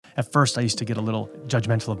At first, I used to get a little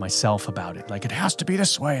judgmental of myself about it. Like, it has to be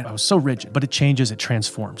this way. And I was so rigid. But it changes, it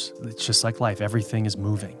transforms. It's just like life. Everything is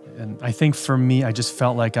moving. And I think for me, I just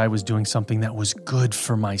felt like I was doing something that was good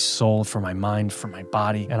for my soul, for my mind, for my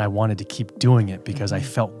body. And I wanted to keep doing it because I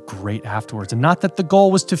felt great afterwards. And not that the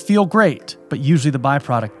goal was to feel great, but usually the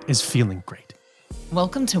byproduct is feeling great.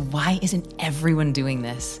 Welcome to Why Isn't Everyone Doing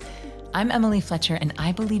This? I'm Emily Fletcher, and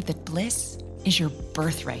I believe that bliss is your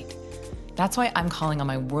birthright. That's why I'm calling on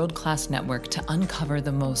my world-class network to uncover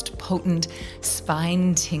the most potent,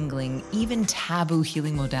 spine-tingling, even taboo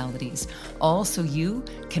healing modalities, all so you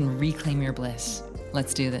can reclaim your bliss.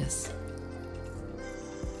 Let's do this.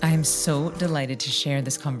 I am so delighted to share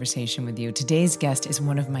this conversation with you. Today's guest is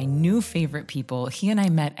one of my new favorite people. He and I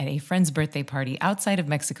met at a friend's birthday party outside of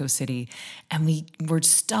Mexico City, and we were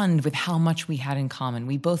stunned with how much we had in common.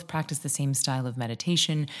 We both practiced the same style of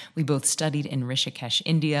meditation. We both studied in Rishikesh,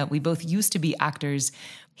 India. We both used to be actors.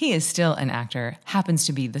 He is still an actor, happens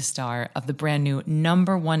to be the star of the brand new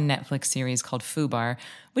 #1 Netflix series called Fubar,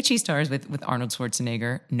 which he stars with Arnold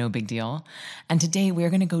Schwarzenegger, no big deal. And today we're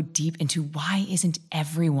going to go deep into why isn't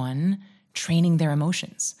everyone training their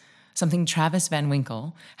emotions? Something Travis Van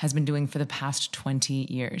Winkle has been doing for the past 20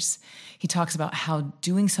 years. He talks about how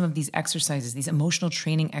doing some of these exercises, these emotional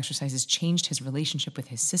training exercises, changed his relationship with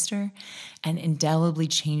his sister and indelibly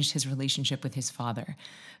changed his relationship with his father.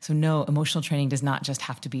 So no, emotional training does not just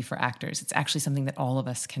have to be for actors. It's actually something that all of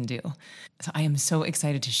us can do. So I am so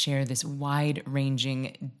excited to share this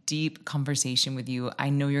wide-ranging, deep conversation with you. I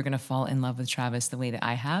know you're going to fall in love with Travis the way that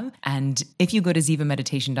I have. And if you go to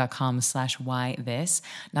zivameditation.com/whythis,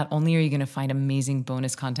 not only are you going to find amazing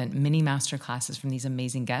bonus content, mini masterclasses from these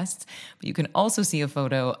amazing guests, but you can also see a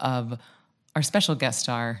photo of our special guest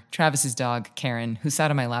star, Travis's dog, Karen, who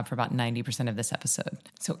sat in my lap for about 90% of this episode.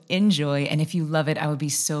 So enjoy, and if you love it, I would be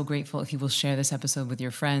so grateful if you will share this episode with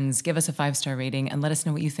your friends, give us a 5-star rating, and let us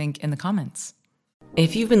know what you think in the comments.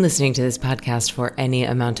 If you've been listening to this podcast for any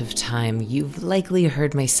amount of time, you've likely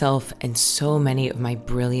heard myself and so many of my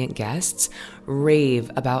brilliant guests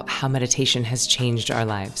rave about how meditation has changed our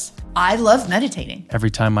lives. I love meditating.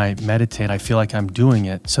 Every time I meditate, I feel like I'm doing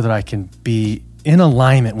it so that I can be in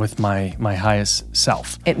alignment with my highest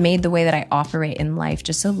self. It made the way that I operate in life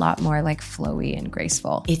just a lot more like flowy and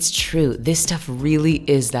graceful. It's true. This stuff really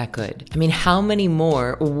is that good. I mean, how many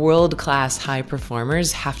more world-class high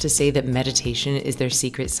performers have to say that meditation is their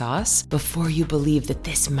secret sauce before you believe that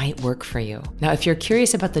this might work for you? Now, if you're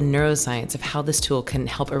curious about the neuroscience of how this tool can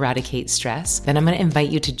help eradicate stress, then I'm going to invite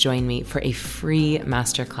you to join me for a free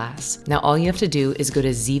masterclass. Now, all you have to do is go to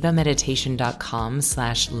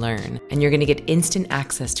zivameditation.com/learn, and you're going to get instant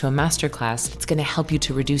access to a masterclass that's going to help you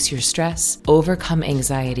to reduce your stress, overcome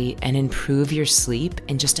anxiety, and improve your sleep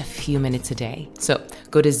in just a few minutes a day. So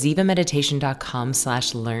go to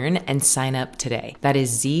zivameditation.com/learn and sign up today. That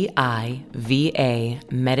is ZIVA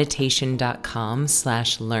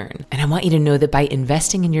meditation.com/learn. And I want you to know that by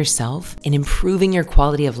investing in yourself and improving your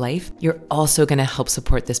quality of life, you're also going to help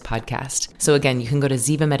support this podcast. So again, you can go to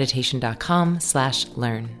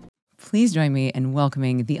zivameditation.com/learn. Please join me in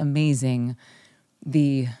welcoming the amazing,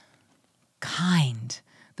 the kind,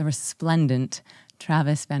 the resplendent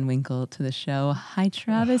Travis Van Winkle to the show. Hi,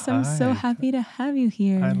 Travis. Hi. I'm so happy to have you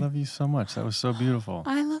here. I love you so much. That was so beautiful.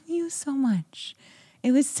 I love you so much.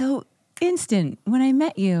 It was so instant when I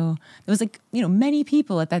met you. There was many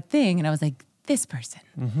people at that thing, and I was like, this person,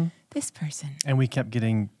 this person. And we kept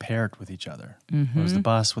getting paired with each other. It was the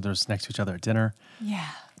bus, whether it was next to each other at dinner. Yeah.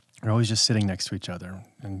 We're always just sitting next to each other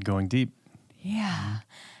and going deep. Yeah.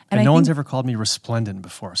 And no one's ever called me resplendent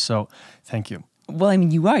before, so thank you. Well, I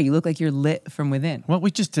mean, you are. You look like you're lit from within. Well,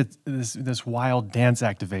 we just did this wild dance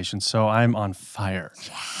activation, so I'm on fire.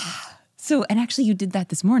 Yeah. So, and actually you did that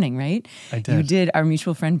this morning, right? I did. You did. Our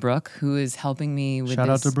mutual friend, Brooke, who is helping me with Shout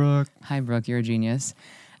out to Brooke. Hi, Brooke, you're a genius.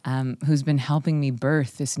 Who's been helping me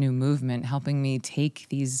birth this new movement, helping me take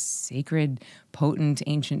these sacred, potent,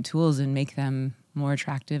 ancient tools and make them more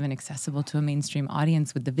attractive and accessible to a mainstream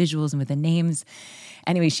audience with the visuals and with the names.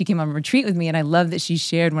 Anyway, she came on retreat with me, and I love that she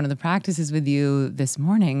shared one of the practices with you this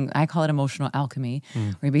morning. I call it emotional alchemy,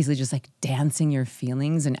 where you're basically just like dancing your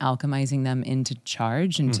feelings and alchemizing them into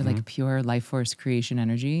charge, into like pure life force creation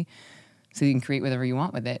energy, so you can create whatever you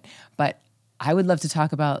want with it. But I would love to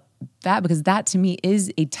talk about that, because that to me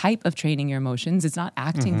is a type of training your emotions. It's not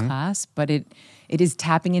acting class, but it is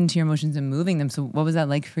tapping into your emotions and moving them. So what was that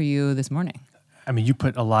like for you this morning? I mean, you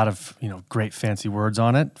put a lot of, great fancy words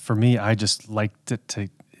on it. For me, I just liked it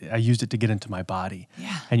I used it to get into my body.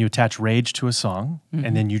 Yeah. And you attach rage to a song,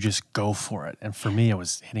 and then you just go for it. And for me, I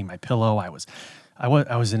was hitting my pillow. I was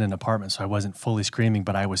in an apartment, so I wasn't fully screaming,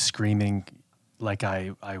 but I was screaming like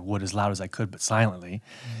I would as loud as I could, but silently.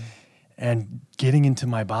 And getting into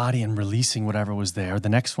my body and releasing whatever was there. The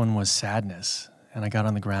next one was sadness. And I got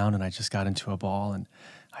on the ground and I just got into a ball and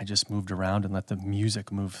I just moved around and let the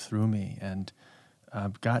music move through me and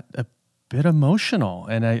got a bit emotional.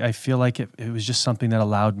 And I feel like it was just something that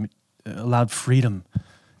allowed freedom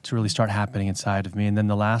to really start happening inside of me. And then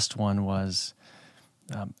the last one was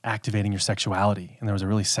activating your sexuality. And there was a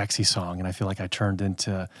really sexy song, and I feel like I turned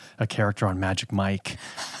into a character on Magic Mike.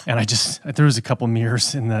 And there was a couple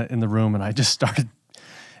mirrors in the room, and I just started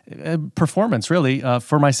performance really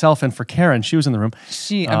for myself and for Karen. She was in the room.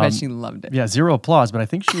 I bet she loved it. Yeah, zero applause, but I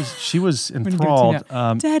think she was enthralled.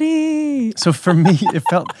 Daddy. So for me, it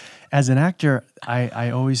felt, as an actor, I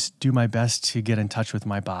always do my best to get in touch with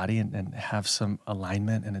my body and have some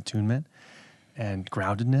alignment and attunement and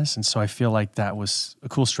groundedness. And so I feel like that was a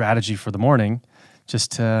cool strategy for the morning,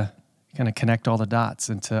 just to kind of connect all the dots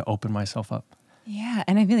and to open myself up. Yeah,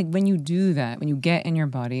 and I feel like when you do that, when you get in your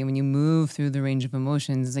body, when you move through the range of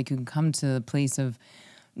emotions, it's like you can come to the place of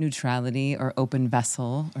neutrality or open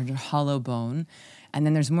vessel or hollow bone. And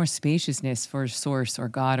then there's more spaciousness for source or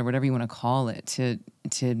God or whatever you want to call it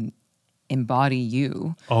to embody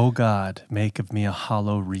you. O God, make of me a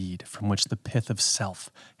hollow reed from which the pith of self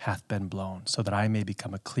hath been blown, so that I may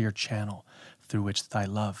become a clear channel through which thy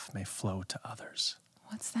love may flow to others.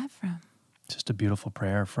 What's that from? Just a beautiful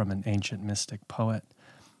prayer from an ancient mystic poet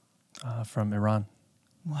from Iran.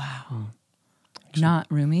 Wow. Not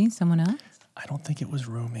Rumi, someone else? I don't think it was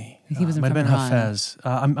Rumi. He was might have been Iran. Hafez.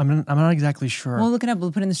 I'm not exactly sure. We'll look it up.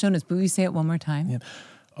 We'll put it in the show notes. But will you say it one more time? Yeah.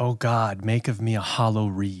 O God, make of me a hollow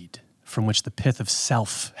reed from which the pith of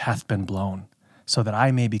self hath been blown, so that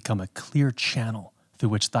I may become a clear channel through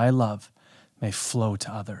which thy love may flow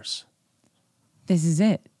to others. This is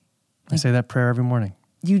it. I say that prayer every morning.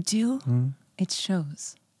 You do? Mm-hmm. It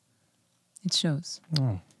shows. It shows.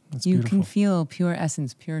 Oh, that's you beautiful. can feel pure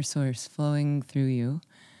essence, pure source flowing through you.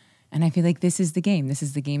 And I feel like this is the game. This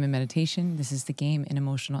is the game in meditation. This is the game in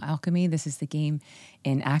emotional alchemy. This is the game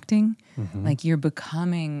in acting. Mm-hmm. Like you're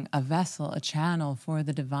becoming a vessel, a channel for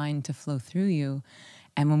the divine to flow through you.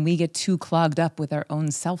 And when we get too clogged up with our own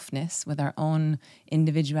selfness, with our own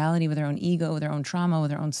individuality, with our own ego, with our own trauma,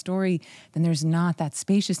 with our own story, then there's not that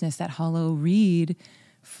spaciousness, that hollow reed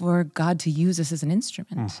for God to use us as an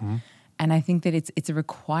instrument. Mm-hmm. And I think that it's a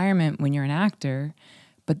requirement when you're an actor.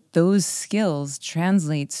 But those skills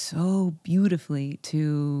translate so beautifully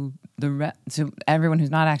to to everyone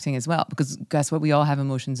who's not acting as well. Because guess what? We all have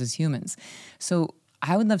emotions as humans. So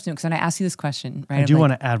I would love to know, because when I ask you this question, right? I do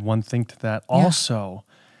want to add one thing to that. Yeah. Also,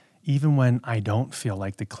 even when I don't feel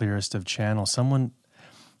like the clearest of channels, I'm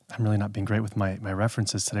really not being great with my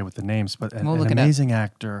references today with the names, but an amazing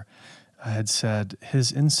actor had said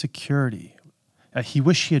his insecurity, he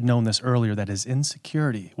wished he had known this earlier, that his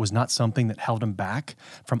insecurity was not something that held him back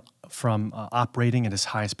from operating at his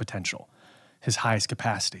highest potential, his highest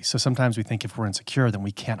capacity. So sometimes we think if we're insecure, then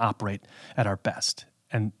we can't operate at our best.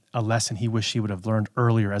 And a lesson he wished he would have learned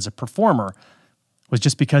earlier as a performer was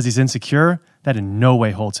just because he's insecure, that in no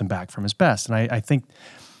way holds him back from his best. And I think,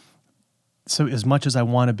 so as much as I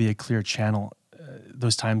want to be a clear channel,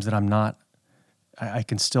 those times that I'm not, I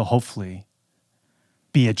can still hopefully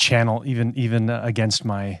be a channel even against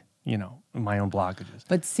my own blockages.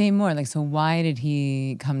 But say more, like, so why did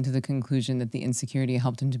he come to the conclusion that the insecurity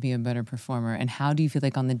helped him to be a better performer? And how do you feel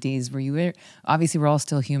like on the days where you were, obviously we're all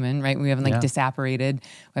still human, right? We haven't disapparated,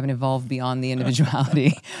 we haven't evolved beyond the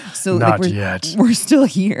individuality. So not like yet. We're still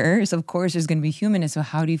here. So of course there's going to be humanness. So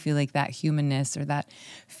how do you feel like that humanness or that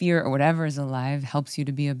fear or whatever is alive helps you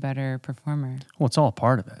to be a better performer? Well, it's all a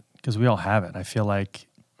part of it because we all have it. I feel like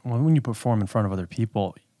when you perform in front of other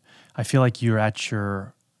people, I feel like you're at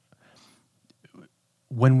your,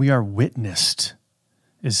 when we are witnessed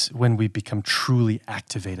is when we become truly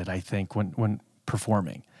activated, I think, when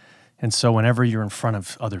performing. And so whenever you're in front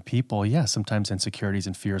of other people, sometimes insecurities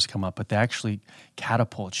and fears come up, but they actually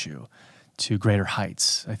catapult you to greater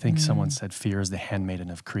heights. I think someone said fear is the handmaiden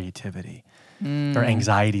of creativity, or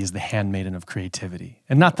anxiety is the handmaiden of creativity.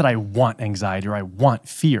 And not that I want anxiety or I want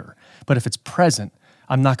fear, but if it's present,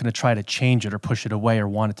 I'm not going to try to change it or push it away or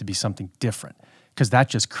want it to be something different, because that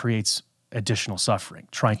just creates additional suffering,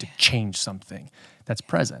 trying to change something that's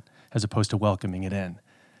present as opposed to welcoming it in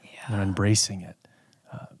and embracing it.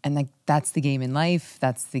 And like that's the game in life,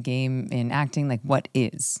 that's the game in acting, like what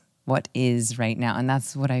is right now. And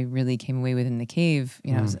that's what I really came away with in the cave.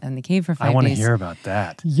 I was in the cave for 5 days. I want to hear about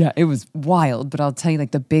that. Yeah, it was wild. But I'll tell you,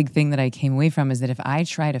 like the big thing that I came away from is that if I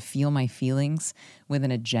try to feel my feelings with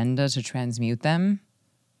an agenda to transmute them,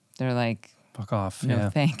 they're like, Fuck off. No Yeah.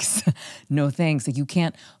 thanks. No thanks. Like you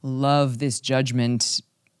can't love this judgment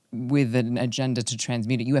with an agenda to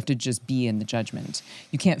transmute it. You have to just be in the judgment.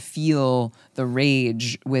 You can't feel the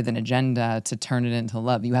rage with an agenda to turn it into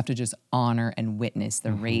love. You have to just honor and witness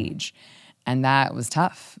the rage. And that was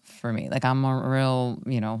tough for me. Like I'm a real,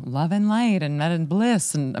 love and light and met in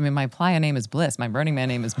bliss. And I mean, my playa name is Bliss. My Burning Man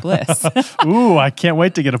name is Bliss. Ooh, I can't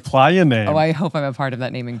wait to get a playa name. Oh, I hope I'm a part of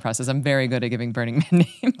that naming process. I'm very good at giving Burning Man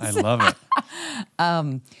names. I love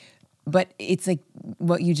it. But it's like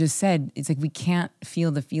what you just said. It's like we can't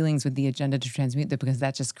feel the feelings with the agenda to transmute them because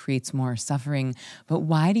that just creates more suffering. But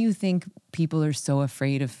why do you think people are so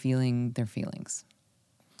afraid of feeling their feelings?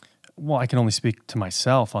 Well, I can only speak to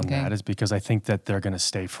myself on Okay. that is because I think that they're going to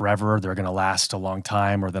stay forever, they're going to last a long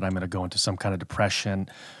time, or that I'm going to go into some kind of depression.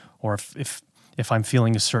 Or if I'm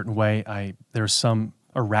feeling a certain way, there's some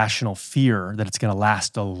irrational fear that it's going to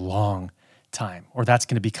last a long time, or that's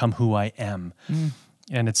going to become who I am.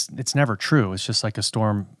 And it's never true. It's just like a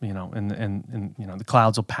storm, and the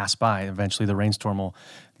clouds will pass by. Eventually the rainstorm will,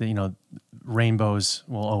 rainbows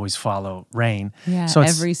will always follow rain. Yeah, so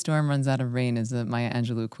every storm runs out of rain is a Maya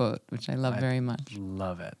Angelou quote, which I love very much.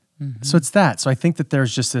 Love it. So it's that. So I think that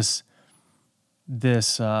there's just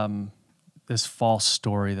this false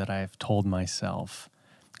story that I've told myself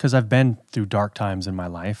because I've been through dark times in my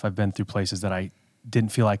life. I've been through places that I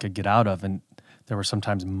didn't feel I could get out of, and there were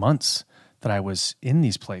sometimes months that I was in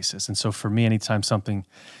these places. And so for me, anytime something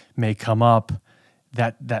may come up,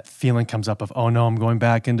 that feeling comes up of, oh no, I'm going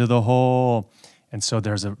back into the hole. And so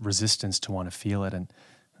there's a resistance to want to feel it. And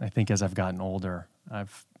I think as I've gotten older,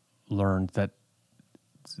 I've learned that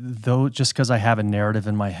though just because I have a narrative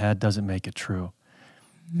in my head doesn't make it true.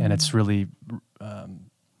 And it's really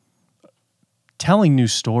telling new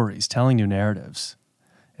stories, telling new narratives,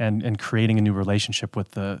 and creating a new relationship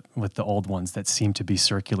with the old ones that seem to be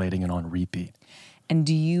circulating and on repeat. And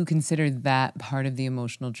do you consider that part of the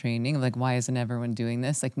emotional training of like, why isn't everyone doing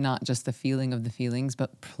this? Like not just the feeling of the feelings,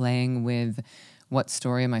 but playing with what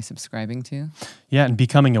story am I subscribing to? Yeah, and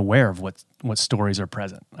becoming aware of what stories are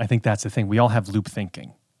present. I think that's the thing. We all have loop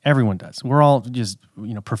thinking. Everyone does. We're all just,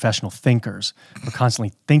 professional thinkers. We're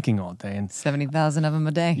constantly thinking all day. And 70,000 of them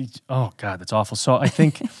a day. oh God, that's awful. So I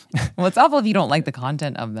think... Well, it's awful if you don't like the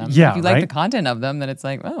content of them. Yeah, if you like right? the content of them, then it's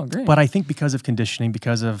like, oh, great. But I think because of conditioning,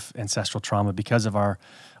 because of ancestral trauma, because of our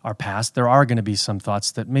past, there are going to be some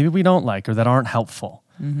thoughts that maybe we don't like or that aren't helpful.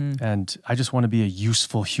 And I just want to be a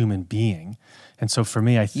useful human being. And so for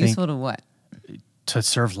me, I think... Useful to what? To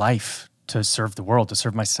serve life, to serve the world, to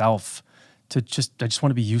serve myself, I just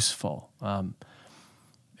want to be useful. And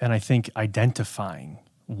I think identifying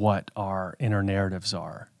what our inner narratives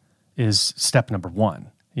are is step number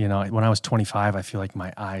one. When I was 25, I feel like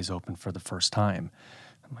my eyes opened for the first time.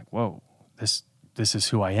 I'm like, whoa, this is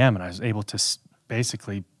who I am. And I was able to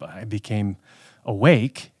I became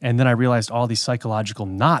awake. And then I realized all these psychological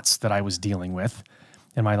knots that I was dealing with.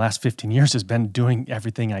 And my last 15 years has been doing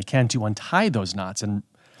everything I can to untie those knots and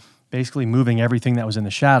basically moving everything that was in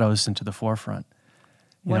the shadows into the forefront.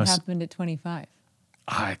 What happened at 25?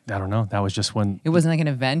 I don't know. That was just when... It wasn't like an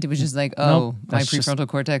event. It was just like, Nope, my that's just- prefrontal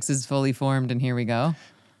cortex is fully formed and here we go.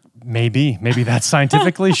 Maybe that's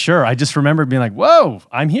scientifically, sure. I just remember being like, whoa,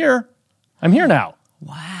 I'm here. I'm here now.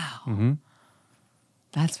 Wow.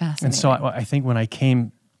 That's fascinating. And so I think when I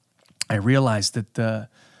came, I realized that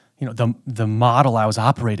the model I was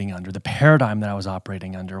operating under, the paradigm that I was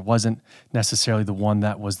operating under wasn't necessarily the one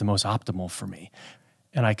that was the most optimal for me.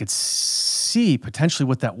 And I could see potentially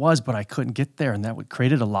what that was, but I couldn't get there. And that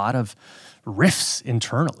created a lot of rifts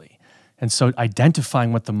internally. And so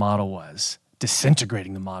identifying what the model was,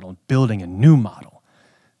 disintegrating the model, and building a new model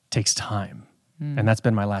takes time. And that's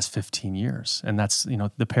been my last 15 years. And that's,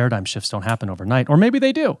 the paradigm shifts don't happen overnight, or maybe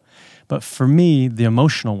they do. But for me, the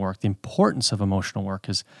emotional work, the importance of emotional work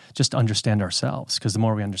is just to understand ourselves. Because the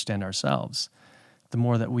more we understand ourselves, the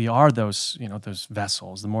more that we are those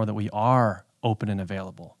vessels, the more that we are open and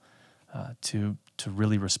available to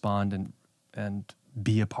really respond and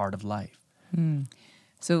be a part of life.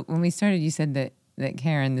 So when we started, you said that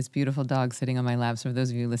Karen, this beautiful dog sitting on my lap, so for those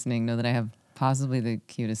of you listening, know that I have possibly the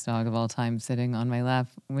cutest dog of all time sitting on my lap,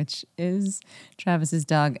 which is Travis's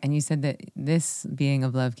dog. And you said that this being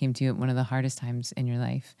of love came to you at one of the hardest times in your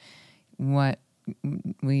life. What do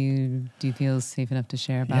you feel safe enough to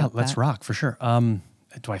share about that? Yeah, let's rock, for sure.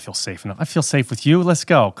 Do I feel safe enough? I feel safe with you. Let's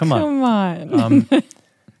go. Come on.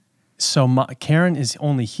 So Karen is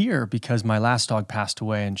only here because my last dog passed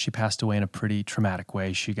away, and she passed away in a pretty traumatic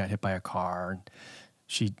way. She got hit by a car, and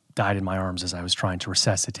she died in my arms as I was trying to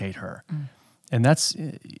resuscitate her. And that's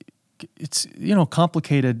it's,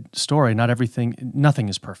 complicated story. Nothing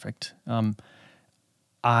is perfect.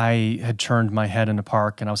 I had turned my head in a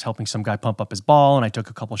park and I was helping some guy pump up his ball, and I took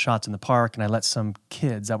a couple shots in the park, and I let some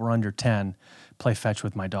kids that were under 10 play fetch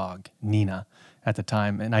with my dog, Nina, at the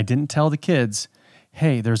time. And I didn't tell the kids,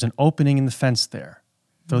 hey, there's an opening in the fence there.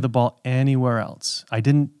 Throw the ball anywhere else. I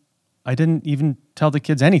didn't even tell the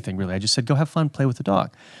kids anything, really. I just said, go have fun, play with the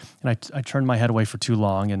dog. And I turned my head away for too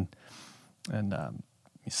long, and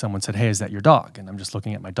someone said, hey, is that your dog? And I'm just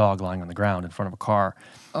looking at my dog lying on the ground in front of a car.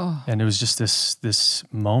 Oh. And it was just this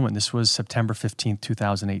moment. This was September 15th,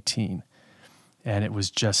 2018. And it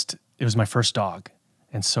was my first dog.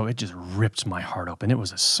 And so it just ripped my heart open. It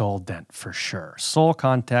was a soul dent for sure. Soul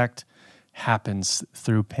contact happens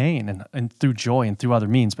through pain and through joy and through other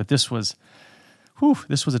means. But this was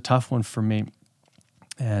a tough one for me.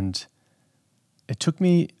 And it took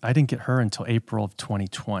me, I didn't get her until April of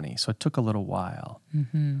 2020. So it took a little while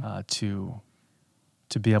to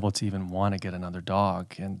be able to even want to get another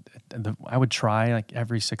dog. And I would try, like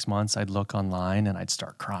every 6 months, I'd look online and I'd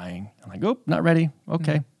start crying. I'm like, oh, not ready.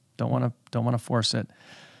 Okay. Don't want to force it.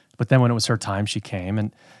 But then when it was her time, she came.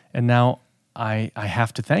 And now I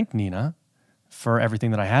have to thank Nina for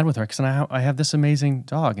everything that I had with her, because I have this amazing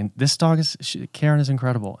dog. And this dog Karen is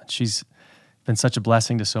incredible. And she's been such a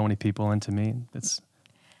blessing to so many people and to me.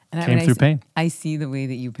 Came through pain. I see the way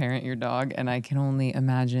that you parent your dog, and I can only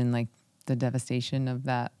imagine like the devastation of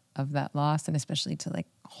that loss, and especially to like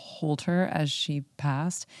hold her as she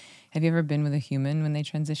passed. Have you ever been with a human when they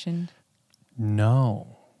transitioned?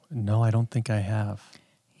 No, I don't think I have.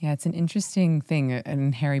 Yeah, it's an interesting thing.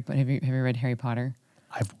 And have you read Harry Potter?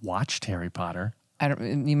 I've watched Harry Potter.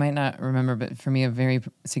 You might not remember, but for me, a very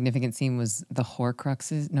significant scene was the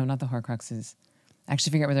Horcruxes. No, not the Horcruxes. I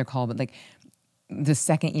actually forget what they're called, but like the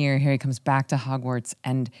second year, Harry comes back to Hogwarts,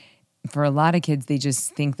 and for a lot of kids, they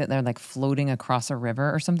just think that they're like floating across a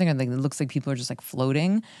river or something, or like it looks like people are just like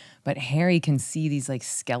floating. But Harry can see these like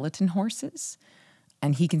skeleton horses,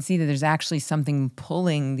 and he can see that there's actually something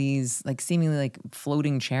pulling these like seemingly like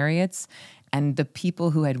floating chariots, and the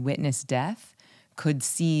people who had witnessed death could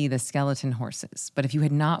see the skeleton horses. But if you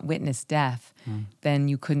had not witnessed death, then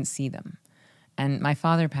you couldn't see them. And my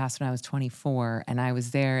father passed when I was 24, and I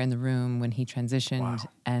was there in the room when he transitioned.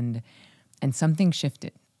 Wow. And something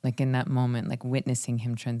shifted, like in that moment, like witnessing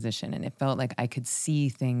him transition. And it felt like I could see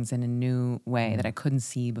things in a new way that I couldn't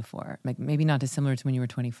see before. Like maybe not dissimilar to when you were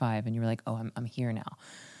 25 and you were like, oh, I'm here now.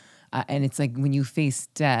 And it's like when you face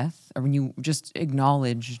death, or when you just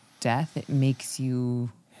acknowledge death, it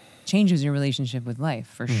changes your relationship with life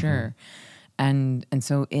for sure. And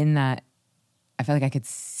so in that, I felt like I could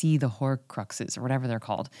see the Horcruxes or whatever they're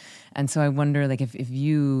called. And so I wonder, like, if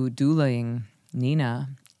you doulaing Nina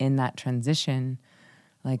in that transition,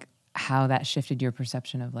 like how that shifted your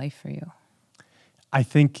perception of life for you. I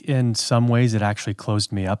think in some ways it actually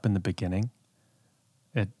closed me up in the beginning.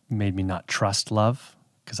 It made me not trust love,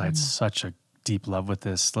 because I had such a deep love with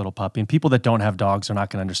this little puppy. And people that don't have dogs are not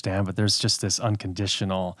going to understand, but there's just this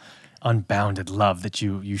unconditional, unbounded love that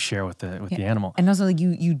you share with the animal. And also, like,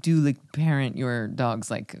 you do like parent your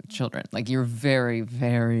dogs like children. Like, you're very,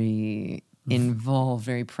 very involved,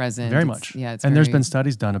 very present. Very much. And there's been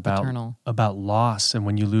studies done about loss, and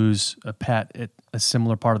when you lose a pet, a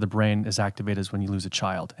similar part of the brain is activated as when you lose a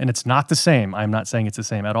child. And it's not the same. I'm not saying it's the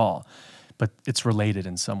same at all, but it's related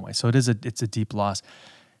in some way. So it's a deep loss.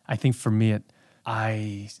 I think for me,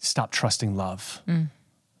 I stopped trusting love.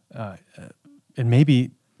 And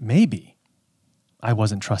maybe I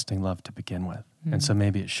wasn't trusting love to begin with. And so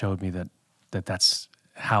maybe it showed me that's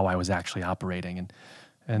how I was actually operating.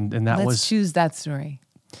 And that Let's choose that story.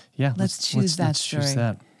 Yeah. Let's choose that story. Choose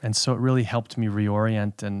that. And so it really helped me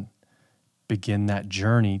reorient and begin that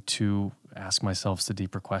journey to ask myself the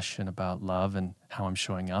deeper question about love and how I'm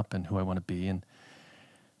showing up and who I want to be. And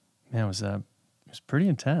man, it was pretty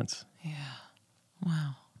intense. Yeah.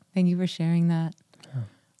 Wow. Thank you for sharing that. Yeah.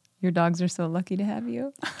 Your dogs are so lucky to have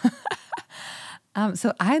you.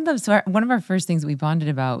 So one of our first things that we bonded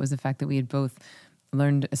about was the fact that we had both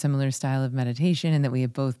learned a similar style of meditation, and that we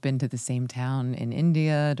had both been to the same town in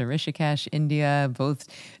India, to Rishikesh, India, both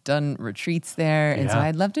done retreats there. Yeah. And so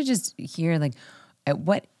I'd love to just hear, like, at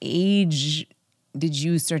what age did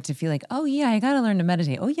you start to feel like, oh yeah, I got to learn to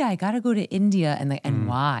meditate. Oh yeah, I got to go to India. And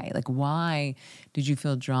why? Like, why did you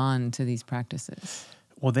feel drawn to these practices?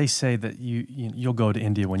 Well, they say that you'll go to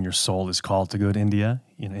India when your soul is called to go to India.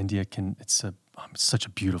 India it's such a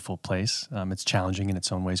beautiful place. It's challenging in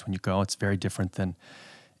its own ways when you go. It's very different than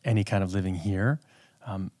any kind of living here.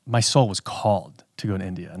 My soul was called to go to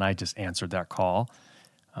India, and I just answered that call.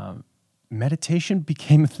 Meditation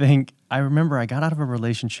became a thing I remember I got out of a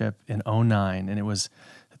relationship in 2009, and it was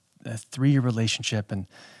a 3-year relationship, and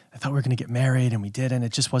I thought we were going to get married, and we didn't.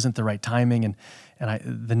 It just wasn't the right timing. And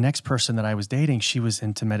the next person that I was dating, she was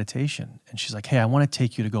into meditation. And she's like, hey, I want to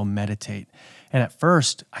take you to go meditate. And at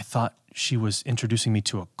first, I thought she was introducing me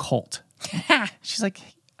to a cult. She's like,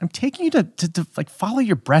 I'm taking you to like follow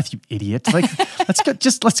your breath, you idiot. Like,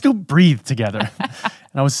 let's go breathe together.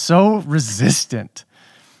 And I was so resistant.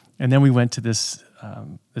 And then we went to this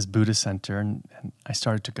Buddhist center, and I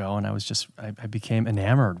started to go, and I became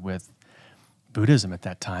enamored with Buddhism at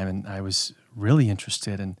that time, and I was really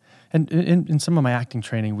interested. And in some of my acting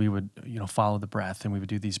training, we would follow the breath, and we would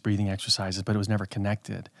do these breathing exercises, but it was never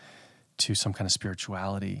connected to some kind of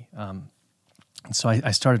spirituality. And so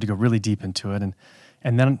I started to go really deep into it,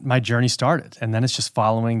 and then my journey started. And then it's just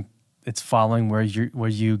following where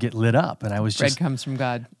you get lit up. And I was bread comes from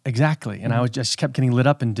God. Exactly. And I just kept getting lit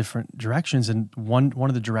up in different directions. And one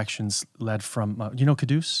of the directions led from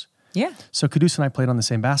Caduce? Yeah. So Caduce and I played on the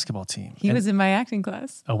same basketball team. He was in my acting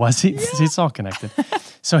class. Oh, was he? Yeah. See, it's all connected.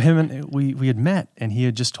 So him and we had met, and he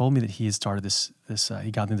had just told me that he had started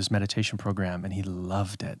he got into this meditation program, and he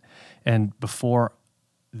loved it. And before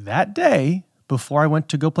I went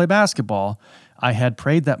to go play basketball, I had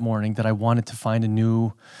prayed that morning that I wanted to find a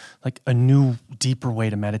new, deeper way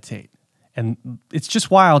to meditate. And it's just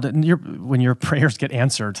wild when your prayers get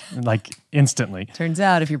answered like instantly. Turns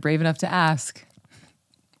out if you're brave enough to ask.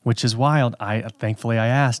 Which is wild. Thankfully I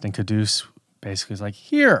asked, and Caduce basically was like,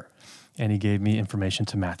 here. And he gave me information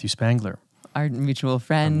to Matthew Spangler. Our mutual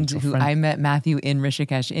friend. I met Matthew in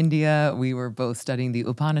Rishikesh, India. We were both studying the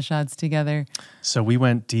Upanishads together. So we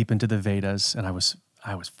went deep into the Vedas, and I was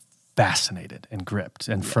fascinated and gripped.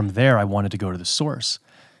 And from there, I wanted to go to the source.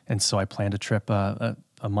 And so I planned a trip, a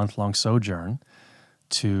month-long sojourn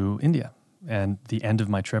to India. And the end of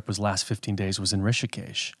my trip last 15 days was in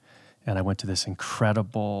Rishikesh. And I went to this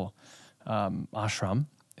incredible ashram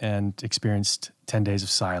and experienced 10 days of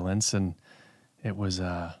silence. And it was,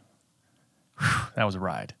 that was a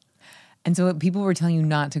ride. And so people were telling you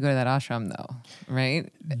not to go to that ashram, though,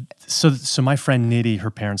 right? So my friend Nidhi, her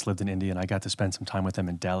parents lived in India, and I got to spend some time with them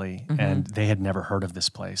in Delhi, and they had never heard of this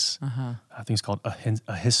place. I think it's called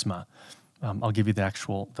Ahisma. I'll give you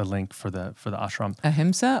the link for the ashram.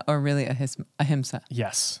 Ahimsa, or really ahimsa?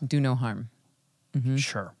 Yes. Do no harm. Mm-hmm.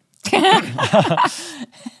 Sure.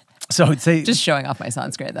 So it's just showing off my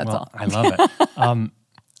Sanskrit. That's all. I love it.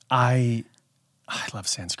 I love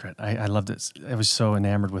Sanskrit. I loved it. I was so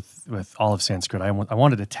enamored with all of Sanskrit. I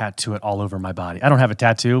wanted to tattoo it all over my body. I don't have a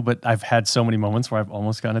tattoo, but I've had so many moments where I've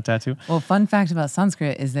almost gotten a tattoo. Well, fun fact about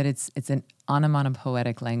Sanskrit is that it's an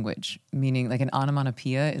onomatopoetic language, meaning like an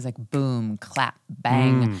onomatopoeia is like boom, clap,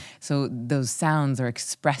 bang. So those sounds are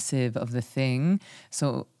expressive of the thing.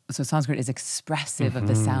 So Sanskrit is expressive of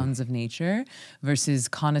the sounds of nature versus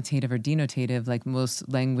connotative or denotative, like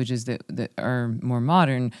most languages that are more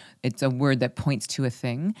modern. It's a word that points to a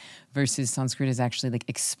thing versus Sanskrit is actually like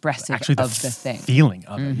expressive of the thing. Feeling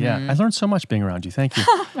of it, yeah. I learned so much being around you. Thank you.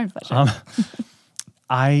 My pleasure.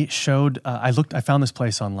 I found this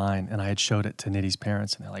place online, and I had showed it to Nidhi's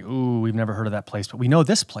parents, and they're like, ooh, we've never heard of that place, but we know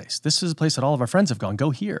this place. This is a place that all of our friends have gone. Go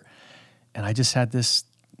here. And I just had this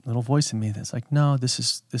little voice in me that's like, no, this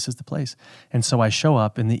is the place. And so I show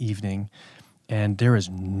up in the evening, and there is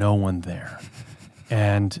no one there.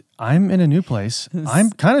 And I'm in a new place. I'm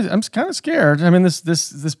kind of scared. I'm in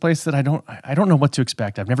this place that I don't know what to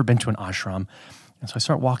expect. I've never been to an ashram. And so I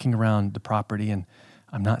start walking around the property, and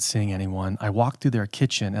I'm not seeing anyone. I walk through their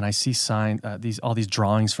kitchen, and I see all these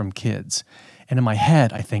drawings from kids. And in my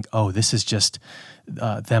head, I think, oh, this is just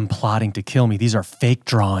them plotting to kill me. These are fake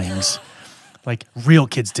drawings. Like, real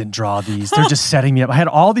kids didn't draw these. They're just setting me up. I had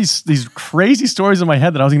all these crazy stories in my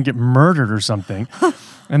head that I was going to get murdered or something.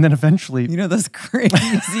 And then eventually... those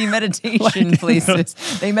crazy meditation places.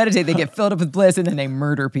 They meditate, they get filled up with bliss, and then they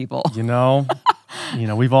murder people.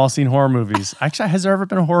 We've all seen horror movies. Actually, has there ever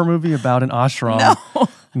been a horror movie about an ashram?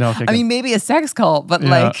 No. Okay, I mean, maybe a sex cult, but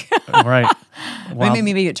right.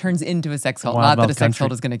 Maybe it turns into a sex cult. Not that a sex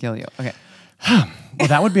cult is going to kill you. Okay. Well,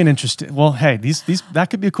 that would be an interesting... Well, hey, that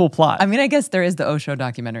could be a cool plot. I mean, I guess there is the Osho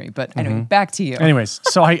documentary, but anyway, back to you. Anyways,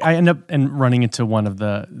 so I end up running into one of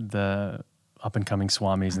the up-and-coming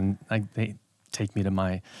swamis, and they take me to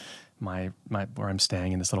my where I'm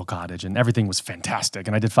staying in this little cottage, and everything was fantastic.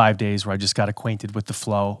 And I did 5 days where I just got acquainted with the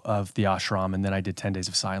flow of the ashram, and then I did 10 days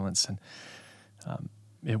of silence. And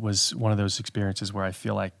it was one of those experiences where I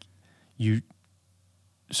feel like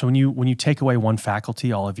So when you take away one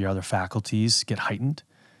faculty, all of your other faculties get heightened.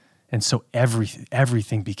 And so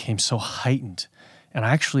everything became so heightened. And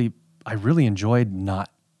I really enjoyed not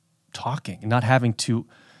talking, not having to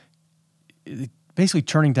basically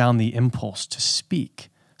turning down the impulse to speak.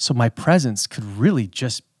 So my presence could really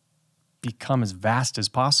just become as vast as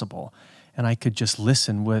possible. And I could just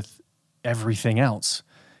listen with everything else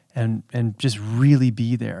and just really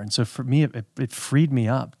be there. And so for me, it freed me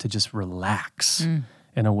up to just relax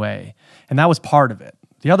in a way. And that was part of it.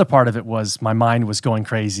 The other part of it was my mind was going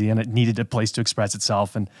crazy and it needed a place to express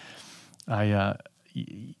itself. And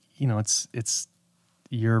it's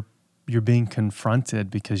you're being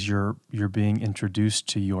confronted because you're being introduced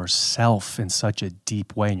to yourself in such a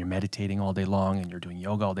deep way, and you're meditating all day long and you're doing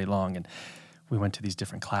yoga all day long. And we went to these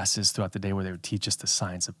different classes throughout the day where they would teach us the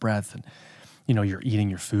science of breath. And, you're eating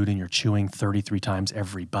your food and you're chewing 33 times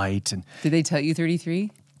every bite. And did they tell you 33?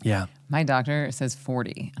 Yeah. My doctor says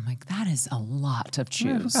 40. I'm like, that is a lot of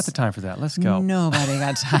chews. Yeah, who got the time for that? Let's go. Nobody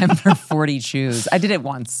got time for 40 chews. I did it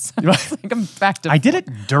once. Like I'm back to I did it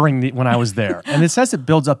when I was there. And it says it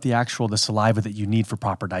builds up the saliva that you need for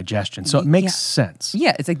proper digestion. So it makes sense.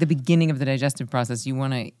 Yeah, it's like the beginning of the digestive process. You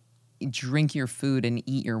want to drink your food and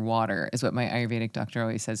eat your water is what my Ayurvedic doctor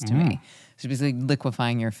always says to me. So basically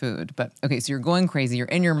liquefying your food. But okay, so you're going crazy. You're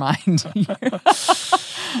in your mind.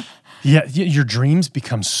 Yeah, your dreams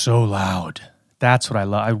become so loud. That's what I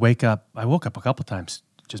love. I woke up a couple times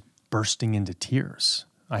just bursting into tears.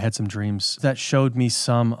 I had some dreams that showed me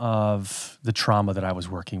some of the trauma that I was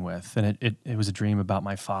working with. And it was a dream about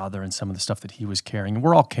my father and some of the stuff that he was carrying. And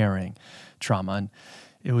we're all carrying trauma. And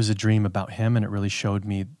it was a dream about him, and it really showed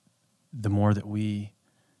me the more that we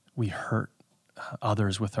hurt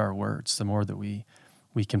others with our words, the more that we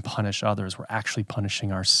can punish others, we're actually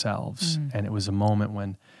punishing ourselves. And it was a moment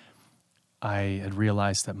when I had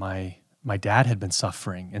realized that my dad had been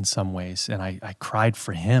suffering in some ways, and I cried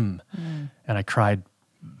for him, and I cried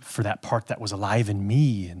for that part that was alive in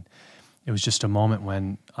me. And it was just a moment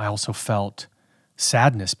when I also felt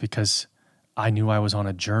sadness because I knew I was on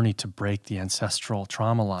a journey to break the ancestral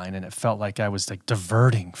trauma line, and it felt like I was like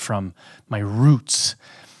diverting from my roots.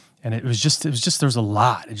 And it was just there was a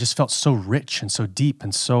lot. It just felt so rich and so deep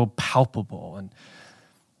and so palpable. And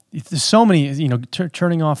there's so many,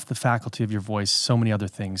 turning off the faculty of your voice, so many other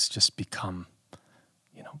things just become,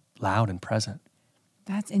 loud and present.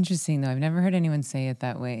 That's interesting, though. I've never heard anyone say it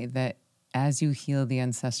that way, that as you heal the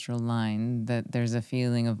ancestral line, that there's a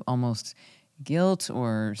feeling of almost guilt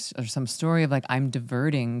or some story of like, I'm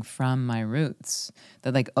diverting from my roots.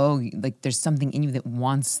 That like, there's something in you that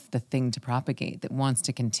wants the thing to propagate, that wants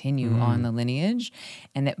to continue on the lineage.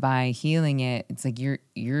 And that by healing it, it's like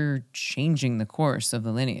you're changing the course of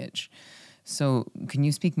the lineage. So can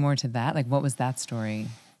you speak more to that? Like, what was that story?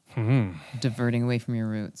 Diverting away from your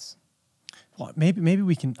roots. Well,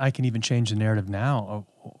 maybe I can even change the narrative now.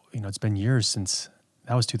 It's been years since,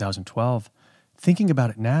 that was 2012. Thinking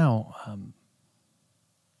about it now,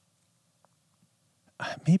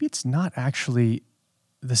 maybe it's not actually,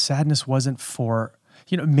 the sadness wasn't for,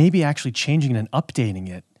 maybe actually changing it and updating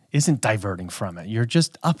it isn't diverting from it. You're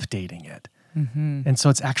just updating it. And so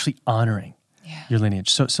it's actually honoring your lineage.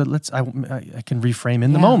 So I can reframe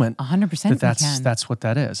in the moment 100% that's what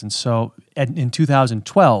that is. And so in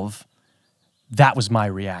 2012, that was my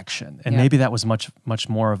reaction. And maybe that was much, much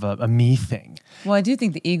more of a me thing. Well, I do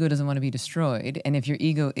think the ego doesn't want to be destroyed. And if your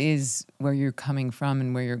ego is where you're coming from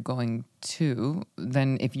and where you're going to,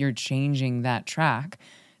 then if you're changing that track,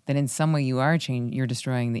 then in some way you're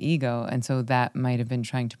destroying the ego. And so that might have been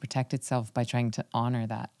trying to protect itself by trying to honor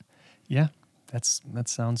that. Yeah, that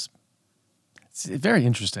sounds, it's very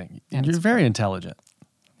interesting. And you're very intelligent.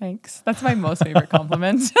 Thanks. That's my most favorite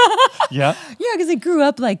compliment. Yeah? Yeah, because I grew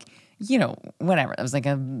up like, whatever. I was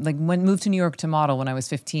moved to New York to model when I was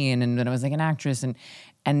 15, and then I was like an actress, and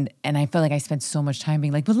I felt like I spent so much time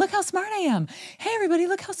being like, but look how smart I am. Hey, everybody,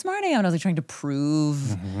 look how smart I am. And I was like trying to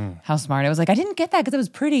prove how smart I was. Like, I didn't get that because I was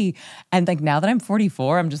pretty. And like now that I'm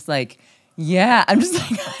 44, I'm just like, I'm just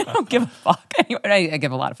like, I don't give a fuck anymore. I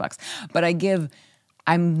give a lot of fucks, but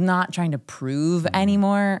I'm not trying to prove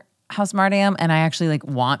anymore how smart I am. And I actually like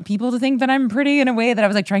want people to think that I'm pretty in a way that I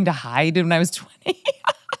was like trying to hide when I was 20.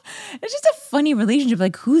 It's just a funny relationship.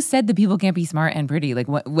 Like, who said that people can't be smart and pretty? Like,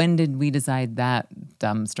 when did we decide that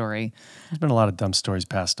dumb story? There's been a lot of dumb stories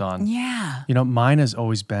passed on. Yeah. Mine has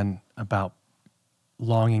always been about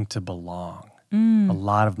longing to belong. A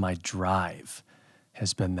lot of my drive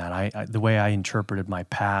has been that. I the way I interpreted my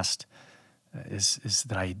past is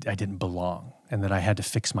that I didn't belong, and that I had to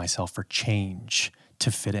fix myself or change to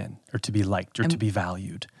fit in or to be liked or to be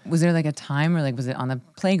valued. Was there like a time, or like was it on the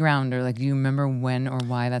playground, or like do you remember when or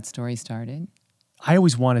why that story started? I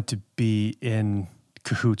always wanted to be in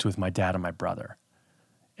cahoots with my dad and my brother.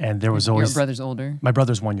 And there was always... Your brother's older? My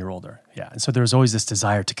brother's 1 year older, yeah. And so there was always this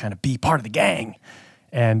desire to kind of be part of the gang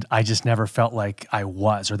And I just never felt like I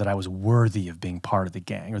was, or that I was worthy of being part of the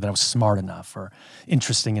gang, or that I was smart enough, or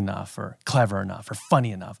interesting enough, or clever enough, or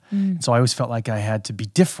funny enough. And so I always felt like I had to be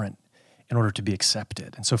different in order to be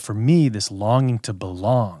accepted. And so for me, this longing to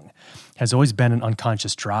belong has always been an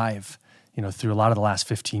unconscious drive. You know, through a lot of the last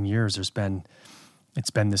 15 years, it's been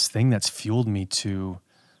this thing that's fueled me to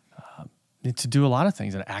do a lot of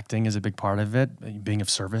things. And acting is a big part of it. Being of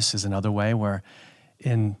service is another way where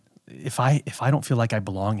if I don't feel like I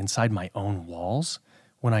belong inside my own walls,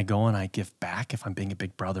 when I go and I give back, if I'm being a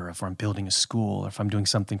big brother, if I'm building a school, or if I'm doing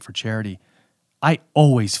something for charity, I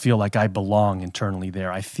always feel like I belong internally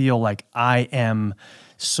there. I feel like I am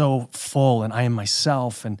so full and I am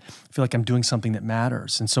myself and feel like I'm doing something that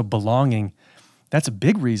matters. And so belonging, that's a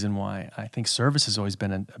big reason why I think service has always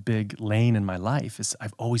been a big lane in my life. Is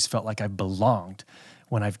I've always felt like I've belonged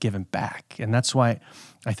when I've given back. And that's why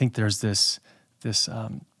I think there's this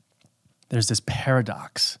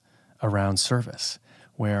paradox around service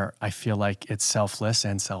where I feel like it's selfless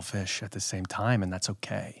and selfish at the same time, and that's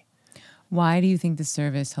okay. Why do you think the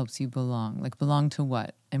service helps you belong? Like belong to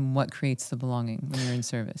what? And what creates the belonging when you're in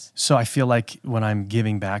service? So I feel like when I'm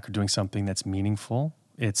giving back or doing something that's meaningful,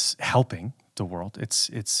 it's helping the world.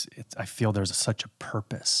 I feel there's such a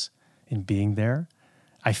purpose in being there.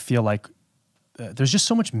 I feel like there's just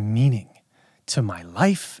so much meaning to my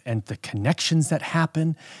life and the connections that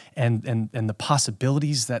happen and the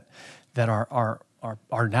possibilities that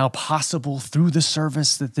are now possible through the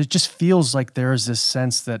service, that it just feels like there is this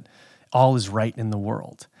sense that all is right in the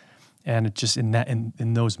world. And it just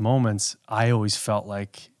in those moments, I always felt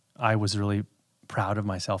like I was really proud of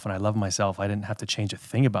myself and I love myself. I didn't have to change a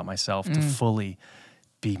thing about myself to fully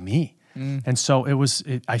be me. And so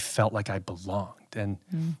I felt like I belonged. And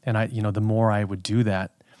I, the more I would do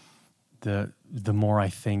that, the more I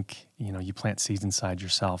think, you plant seeds inside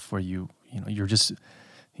yourself where you're just,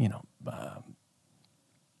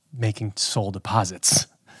 making soul deposits.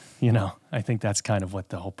 I think that's kind of what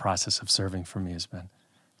the whole process of serving for me has been.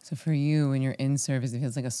 So for you, when you're in service, it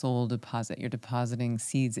feels like a soul deposit. You're depositing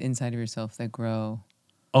seeds inside of yourself that grow.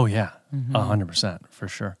 Oh, yeah, 100%, for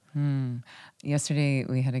sure. Yesterday,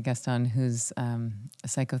 we had a guest on who's a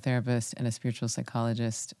psychotherapist and a spiritual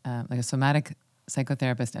psychologist, like a somatic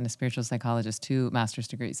psychotherapist and a spiritual psychologist, 2 master's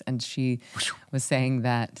degrees. And she was saying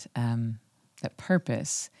that that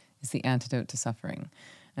purpose is the antidote to suffering.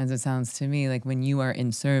 And so it sounds to me like when you are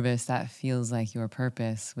in service, that feels like your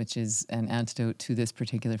purpose, which is an antidote to this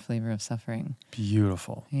particular flavor of suffering.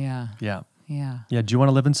 Beautiful. Yeah. Yeah. Yeah. Yeah. Do you want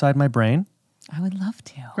to live inside my brain? I would love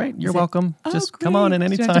to. Great. You're welcome. Just great. come on in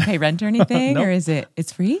anytime. Do you have to pay rent or anything? Nope. Or is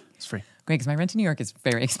it's free? It's free. Great, because my rent in New York is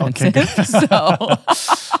very expensive. Okay, So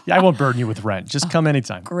yeah, I won't burden you with rent. Just come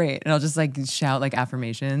anytime. great. And I'll just shout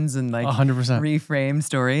affirmations and 100%. reframe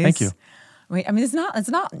stories. Thank you. Wait, I mean it's not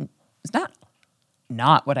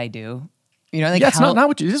what I do. Yeah, it's not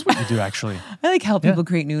what you, it is what you do, actually. I help people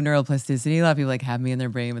create new neural plasticity. A lot of people have me in their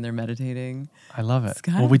brain when they're meditating. I love it.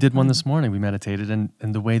 kind Well, of we did one this morning. We meditated, and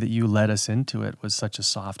the way that you led us into it was such a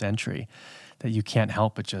soft entry that you can't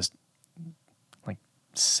help but just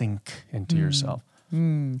sink into yourself.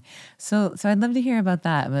 So I'd love to hear about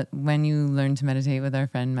that. But when you learned to meditate with our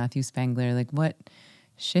friend Matthew Spangler, what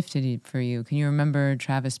shifted it for you? Can you remember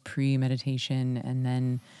Travis pre-meditation and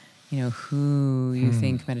then, who you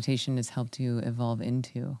think meditation has helped you evolve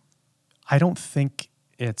into? I don't think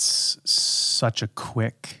it's such a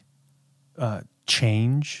quick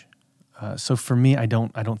change. So for me, I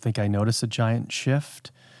don't think I noticed a giant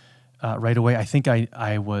shift right away. I think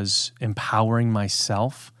I was empowering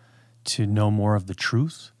myself to know more of the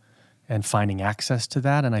truth and finding access to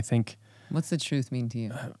that. And I think... What's the truth mean to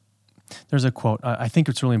you? There's a quote. I think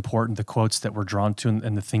it's really important, the quotes that we're drawn to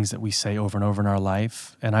and the things that we say over and over in our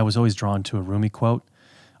life. And I was always drawn to a Rumi quote.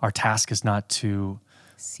 Our task is not to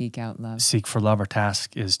Seek out love. seek for love. Our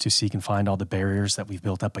task is to seek and find all the barriers that we've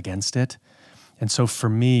built up against it. And so for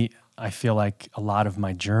me, I feel like a lot of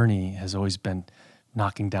my journey has always been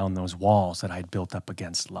knocking down those walls that I'd built up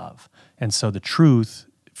against love. And so the truth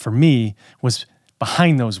for me was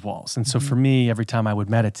behind those walls. And so for me, every time I would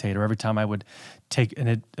meditate or every time I would take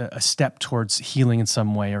a step towards healing in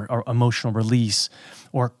some way or emotional release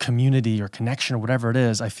or community or connection or whatever it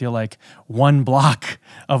is, I feel like one block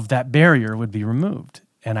of that barrier would be removed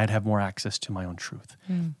and I'd have more access to my own truth.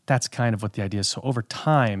 That's kind of what the idea is. So over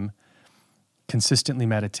time, consistently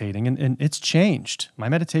meditating, and it's changed. My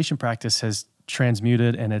meditation practice has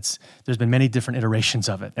transmuted and there's been many different iterations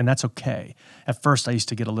of it, and that's okay. At first, I used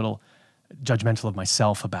to get a little judgmental of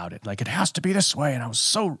myself about it. Like, it has to be this way. And I was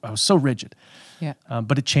so rigid. Yeah.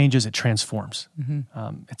 But it changes, it transforms.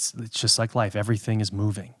 It's just like life. Everything is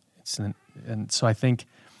moving. And so I think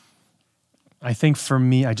for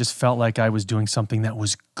me, I just felt like I was doing something that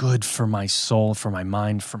was good for my soul, for my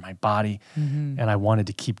mind, for my body. And I wanted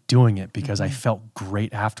to keep doing it because I felt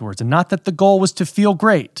great afterwards. And not that the goal was to feel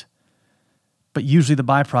great, but usually the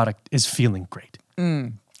byproduct is feeling great.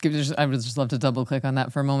 I would just love to double click on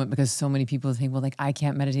that for a moment, because so many people think, well, like, I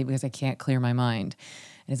can't meditate because I can't clear my mind.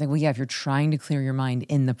 And it's like, well, yeah, if you're trying to clear your mind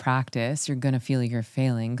in the practice, you're going to feel like you're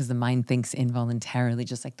failing because the mind thinks involuntarily,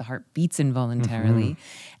 just like the heart beats involuntarily.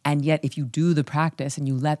 And yet if you do the practice and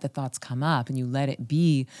you let the thoughts come up and you let it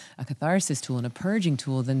be a catharsis tool and a purging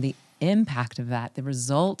tool, then the impact of that, the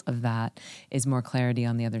result of that is more clarity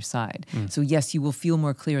on the other side. So yes, you will feel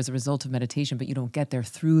more clear as a result of meditation, but you don't get there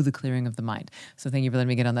through the clearing of the mind. So thank you for letting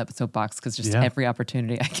me get on that soapbox, because just every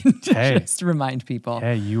opportunity I can just remind people.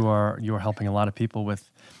 Hey, you are helping a lot of people with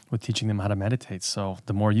teaching them how to meditate. So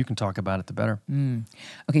the more you can talk about it, the better.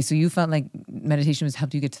 Okay, so you felt like meditation was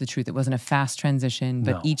helped you get to the truth. It wasn't a fast transition,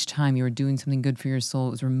 but each time you were doing something good for your soul,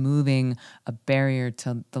 it was removing a barrier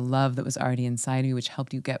to the love that was already inside of you, which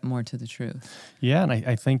helped you get more to the truth. Yeah, and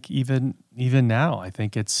I think even now, I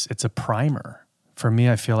think it's a primer. For me,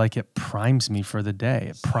 I feel like it primes me for the day.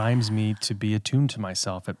 It primes me to be attuned to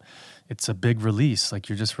myself. It's a big release. Like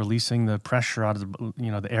you're just releasing the pressure out of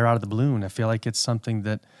the air out of the balloon. I feel like it's something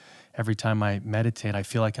that every time I meditate, I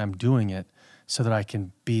feel like I'm doing it so that I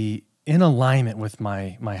can be in alignment with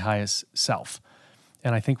my highest self.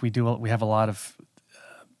 And I think we have a lot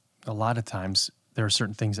of times there are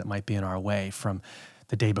certain things that might be in our way from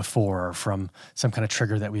the day before, or from some kind of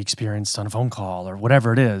trigger that we experienced on a phone call or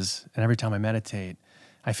whatever it is. And every time I meditate,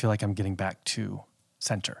 I feel like I'm getting back to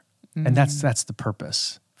center. And that's the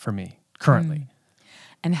purpose for me currently.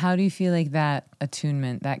 And how do you feel like that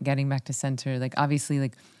attunement, that getting back to center, like obviously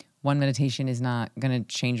like one meditation is not going to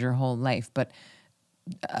change your whole life, but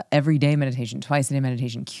everyday meditation, twice a day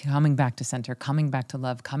meditation, coming back to center, coming back to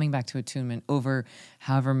love, coming back to attunement over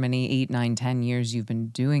however many 8, 9, 10 years you've been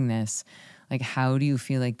doing this. Like, how do you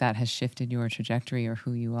feel like that has shifted your trajectory or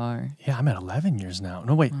who you are? Yeah, I'm at 11 years now.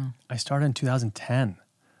 No, wait, I started in 2010.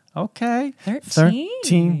 Okay.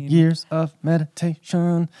 13 years of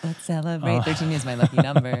meditation. Let's celebrate. 13 is my lucky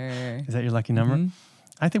number. Is that your lucky number?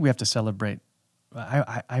 I think we have to celebrate.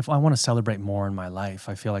 I want to celebrate more in my life.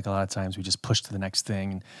 I feel like a lot of times we just push to the next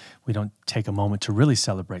thing and we don't take a moment to really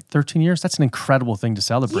celebrate. 13 years, that's an incredible thing to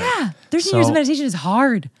celebrate. Yeah, 13 years of meditation is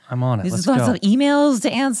hard. I'm on it. There's lots of emails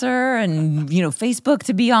to answer and, Facebook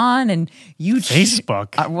to be on and YouTube.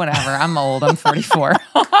 Facebook? Whatever, I'm old. I'm 44.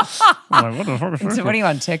 So what are you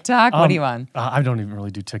on, TikTok? What are you on? I don't even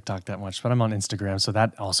really do TikTok that much, but I'm on Instagram, so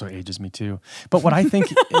that also ages me too. But what I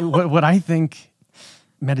think, what I think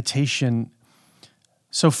meditation...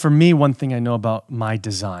 So for me, one thing I know about my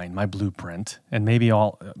design, my blueprint, and maybe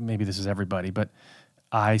this is everybody, but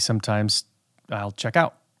I'll check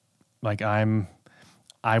out. Like I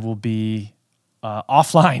will be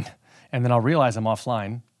offline, and then I'll realize I'm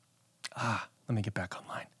offline. Let me get back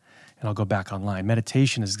online, and I'll go back online.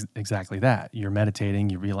 Meditation is exactly that. You're meditating,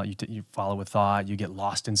 you realize you follow a thought, you get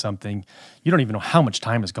lost in something, you don't even know how much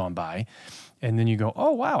time has gone by, and then you go,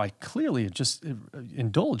 oh wow, I clearly just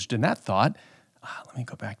indulged in that thought. Let me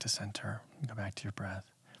go back to center, go back to your breath.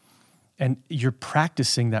 And you're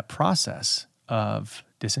practicing that process of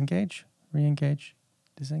disengage, re-engage,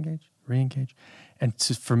 disengage, re-engage. And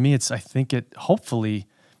for me, I think it hopefully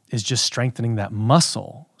is just strengthening that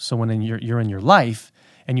muscle. So when you're in your life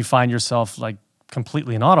and you find yourself like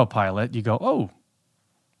completely in autopilot, you go, oh,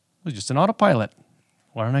 it was just an autopilot.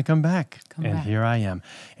 Why don't I come back? Here I am.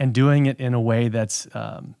 And doing it in a way that's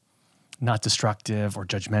not destructive or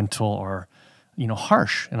judgmental or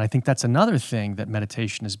harsh. And I think that's another thing that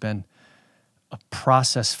meditation has been a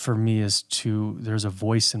process for me there's a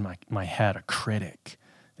voice in my head, a critic,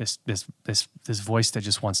 this voice that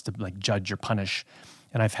just wants to like judge or punish.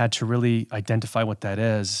 And I've had to really identify what that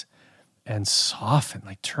is and soften,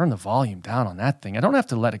 like turn the volume down on that thing. I don't have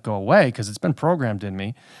to let it go away because it's been programmed in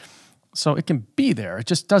me. So it can be there. It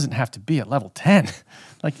just doesn't have to be at level 10.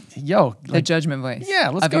 The judgment voice. Yeah,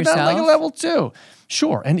 let's go down like a level 2.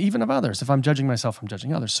 Sure, and even of others. If I'm judging myself, I'm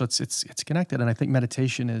judging others. So it's connected. And I think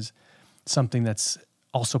meditation is something that's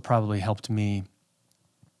also probably helped me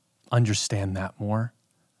understand that more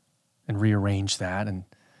and rearrange that and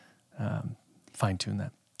fine-tune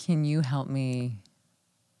that. Can you help me?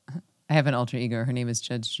 I have an alter ego. Her name is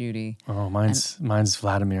Judge Judy. Oh, mine's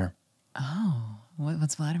Vladimir. Oh.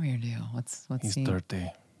 What's Vladimir do? He's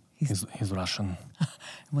dirty. He's Russian.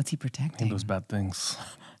 What's he protecting? He does bad things.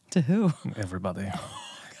 To who? Everybody.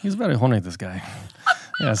 He's very horny, this guy.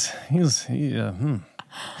 Yes,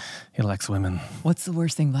 He likes women. What's the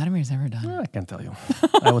worst thing Vladimir's ever done? I can't tell you.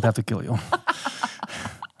 I would have to kill you.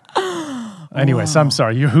 Anyways, I'm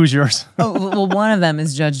sorry. Who's yours? Well, one of them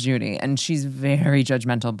is Judge Judy, and she's very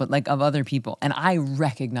judgmental, but like of other people. And I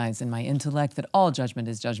recognize in my intellect that all judgment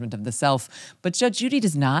is judgment of the self, but Judge Judy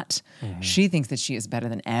does not. She thinks that she is better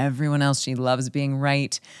than everyone else. She loves being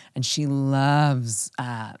right, and she loves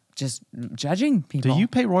just judging people. Do you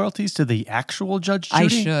pay royalties to the actual Judge Judy? I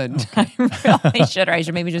should. Okay. I really should, or I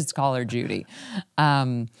should maybe just call her Judy.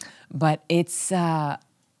 But it's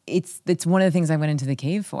one of the things I went into the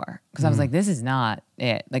cave for, because I was like, this is not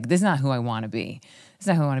it. Like, this is not who I want to be. This is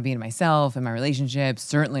not who I want to be in myself, in my relationships,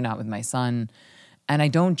 certainly not with my son. And I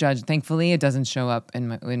don't judge. Thankfully, it doesn't show up in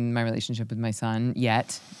my relationship with my son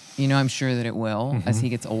yet. You know, I'm sure that it will as he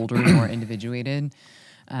gets older and more individuated.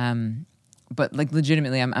 But like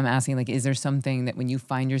legitimately, I'm asking, like, is there something that when you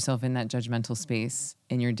find yourself in that judgmental space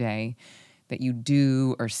in your day that you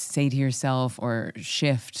do or say to yourself or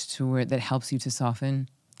shift to where that helps you to soften?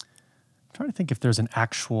 I'm trying to think if there's an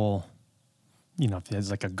actual, if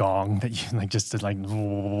there's like a gong that you like just to like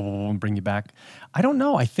bring you back. I don't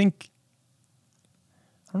know. I don't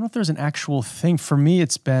know if there's an actual thing. For me,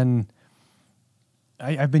 it's been,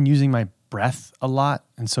 I've been using my breath a lot.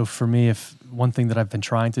 And so for me, if one thing that I've been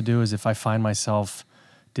trying to do is if I find myself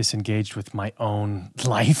disengaged with my own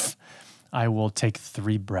life, I will take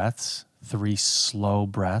 3 slow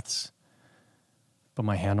breaths. Put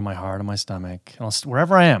my hand on my heart, on my stomach. And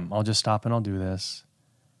wherever I am, I'll just stop and I'll do this.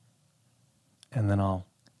 And then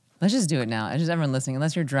Let's just do it now. Just everyone listening,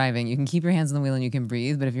 unless you're driving, you can keep your hands on the wheel and you can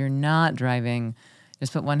breathe. But if you're not driving,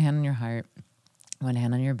 just put one hand on your heart, one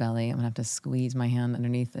hand on your belly. I'm going to have to squeeze my hand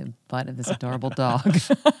underneath the butt of this adorable dog.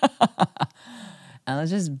 And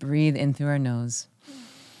let's just breathe in through our nose.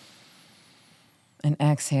 And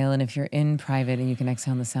exhale. And if you're in private and you can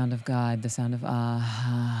exhale in the sound of God, the sound of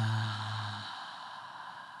ah.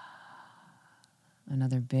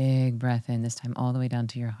 Another big breath in, this time all the way down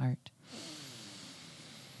to your heart.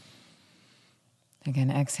 Again,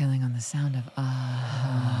 exhaling on the sound of ah.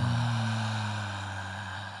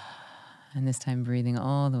 And this time breathing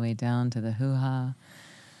all the way down to the hoo-ha,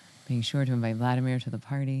 being sure to invite Vladimir to the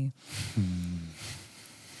party.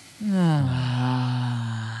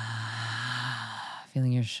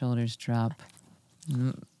 Feeling your shoulders drop.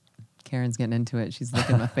 Karen's getting into it. She's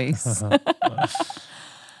licking my face.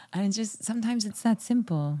 And just sometimes it's that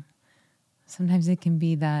simple. Sometimes it can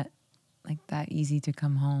be that easy to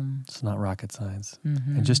come home. It's not rocket science.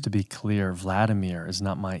 And just to be clear, Vladimir is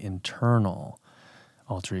not my internal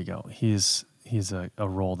alter ego. He's a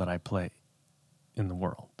role that I play in the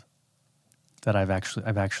world. That I've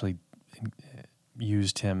actually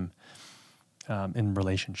used him in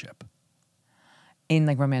relationship. In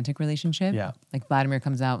like romantic relationship? Yeah. Like Vladimir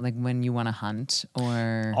comes out like when you want to hunt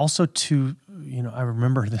or... Also I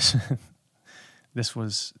remember this, this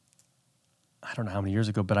was, I don't know how many years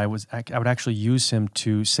ago, but I would actually use him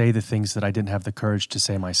to say the things that I didn't have the courage to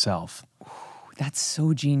say myself. Ooh, that's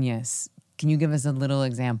so genius. Can you give us a little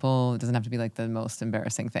example? It doesn't have to be like the most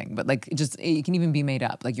embarrassing thing, but like it can even be made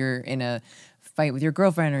up. Like you're in a fight with your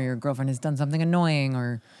girlfriend or your girlfriend has done something annoying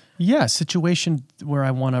or... Yeah, situation where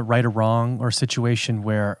I want to right a wrong or a situation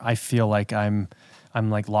where I feel like I'm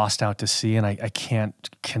like lost out to sea and I can't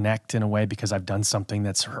connect in a way because I've done something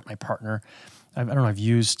that's hurt my partner. I don't know,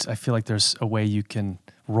 I feel like there's a way you can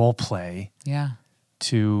role play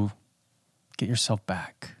to get yourself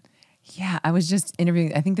back. Yeah, I was just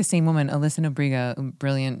interviewing, I think the same woman, Alyssa Nobriga,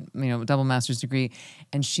 brilliant, double master's degree.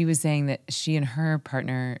 And she was saying that she and her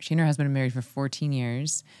husband are married for 14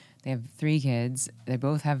 years. They have 3 kids. They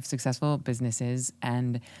both have successful businesses.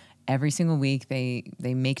 And every single week they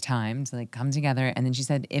make time to like come together. And then she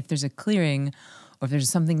said, if there's a clearing or if there's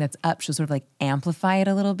something that's up, she'll sort of like amplify it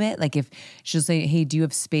a little bit. Like if she'll say, hey, do you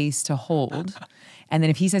have space to hold? And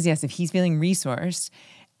then if he says yes, if he's feeling resourced,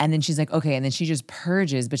 and then she's like, okay. And then she just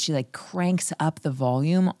purges, but she like cranks up the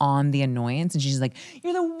volume on the annoyance. And she's like,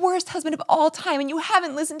 you're the worst husband of all time. And you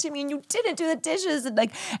haven't listened to me and you didn't do the dishes. And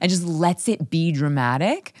just lets it be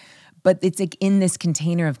dramatic. But it's like in this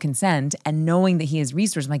container of consent and knowing that he has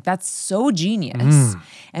resources. I'm like, that's so genius.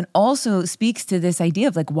 And also speaks to this idea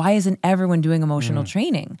of like, why isn't everyone doing emotional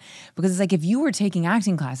training? Because it's like, if you were taking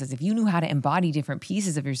acting classes, if you knew how to embody different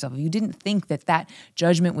pieces of yourself, if you didn't think that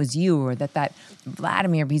judgment was you or that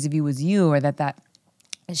Vladimir piece of you was you or that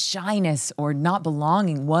shyness or not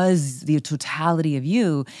belonging was the totality of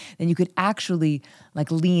you, then you could actually like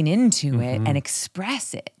lean into it and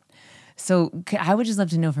express it. So I would just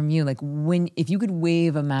love to know from you, like if you could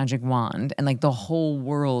wave a magic wand and like the whole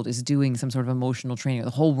world is doing some sort of emotional training, or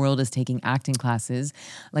the whole world is taking acting classes,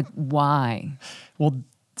 like why? Well,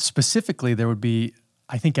 specifically, there would be,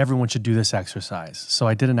 I think everyone should do this exercise. So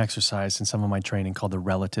I did an exercise in some of my training called the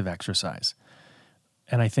relative exercise.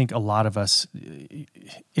 And I think a lot of us,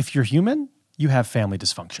 if you're human, you have family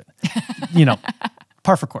dysfunction,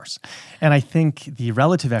 par for course. And I think the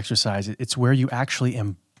relative exercise, it's where you actually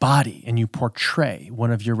embody and you portray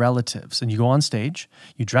one of your relatives. And you go on stage,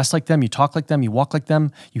 you dress like them, you talk like them, you walk like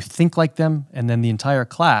them, you think like them, and then the entire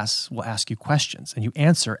class will ask you questions and you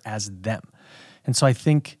answer as them. And so I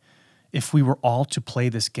think if we were all to play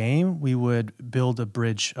this game, we would build a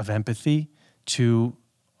bridge of empathy to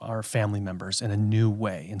our family members in a new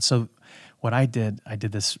way. And so what I did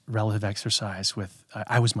this relative exercise with,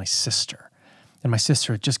 I was my sister. And my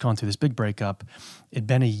sister had just gone through this big breakup. It'd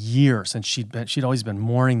been a year since she'd always been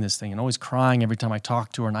mourning this thing and always crying every time I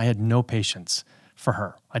talked to her. And I had no patience for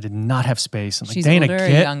her. I did not have space. I'm like, She's Dana, older or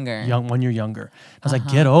get younger? 1 year younger. I was like,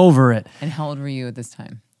 get over it. And how old were you at this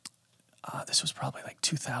time? This was probably like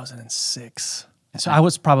 2006. So I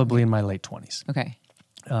was probably in my late 20s. Okay.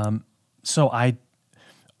 So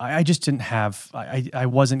I just didn't have, I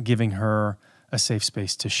wasn't giving her a safe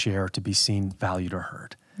space to share, to be seen, valued, or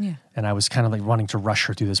heard. Yeah. And I was kind of like wanting to rush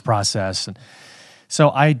her through this process. And so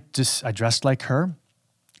I dressed like her.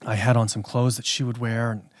 I had on some clothes that she would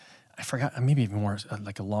wear. And I forgot, maybe even wore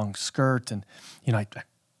like a long skirt. And, I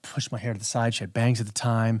pushed my hair to the side. She had bangs at the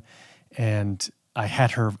time. And I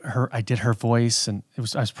had I did her voice, and I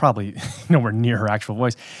was probably nowhere near her actual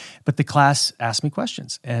voice, but the class asked me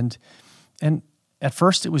questions, and at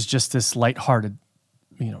first it was just this lighthearted,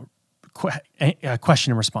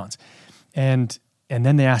 question and response, and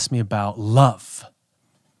then they asked me about love,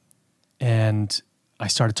 and I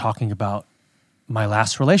started talking about my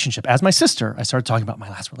last relationship. As my sister, I started talking about my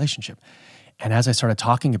last relationship, and as I started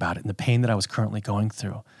talking about it and the pain that I was currently going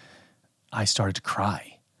through, I started to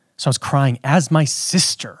cry. So I was crying as my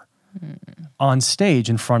sister on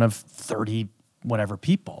stage in front of 30 whatever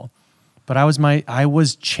people. But I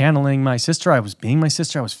was channeling my sister. I was being my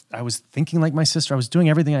sister. I was thinking like my sister. I was doing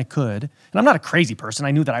everything I could. And I'm not a crazy person.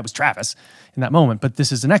 I knew that I was Travis in that moment. But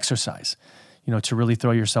this is an exercise, to really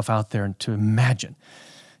throw yourself out there and to imagine.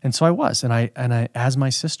 And so I was. And I as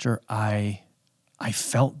my sister, I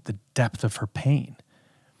felt the depth of her pain.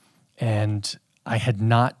 And I had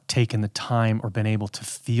not taken the time or been able to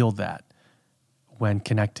feel that when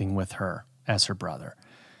connecting with her as her brother.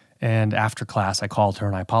 And after class, I called her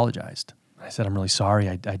and I apologized. I said, I'm really sorry.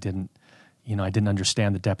 I didn't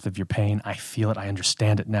understand the depth of your pain. I feel it. I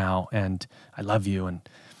understand it now. And I love you. And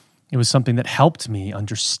it was something that helped me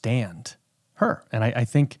understand her. And I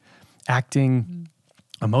think acting,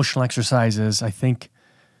 emotional exercises, I think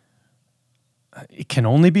it can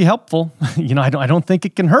only be helpful. I don't think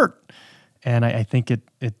it can hurt. And I think it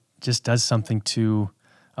just does something to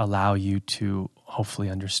allow you to hopefully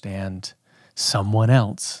understand someone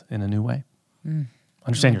else in a new way.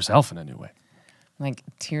 Understand yourself in a new way. Like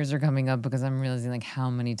tears are coming up because I'm realizing like how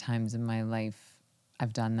many times in my life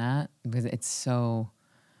I've done that, because I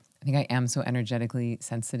think I am so energetically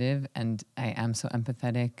sensitive and I am so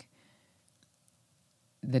empathetic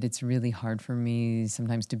that it's really hard for me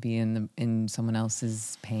sometimes to be in someone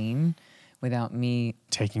else's pain without me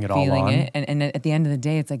taking it all feeling on. it. And at the end of the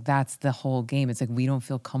day, it's like that's the whole game. It's like we don't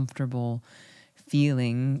feel comfortable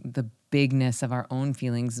feeling the bigness of our own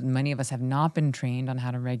feelings. Many of us have not been trained on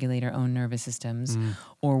how to regulate our own nervous systems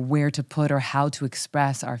or where to put or how to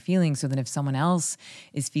express our feelings, so that if someone else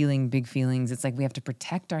is feeling big feelings, it's like we have to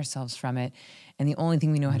protect ourselves from it. And the only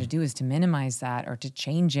thing we know how to do is to minimize that or to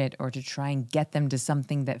change it or to try and get them to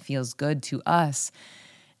something that feels good to us.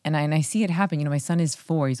 And I see it happen. My son is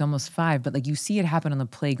 4, he's almost 5, but like you see it happen on the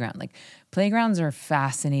playground. Like playgrounds are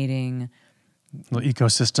fascinating. Little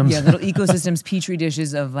ecosystems. Yeah, little ecosystems, petri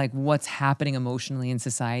dishes of like what's happening emotionally in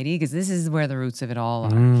society, because this is where the roots of it all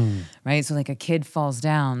are, right? So like a kid falls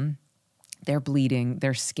down, they're bleeding,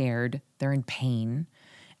 they're scared, they're in pain,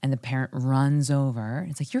 and the parent runs over.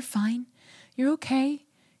 It's like, you're fine, you're okay,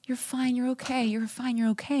 you're fine, you're okay, you're fine, you're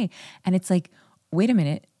okay. And it's like, wait a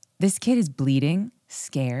minute, this kid is bleeding,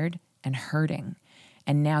 scared, and hurting.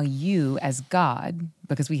 And now you, as God,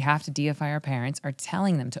 because we have to deify our parents, are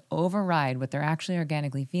telling them to override what they're actually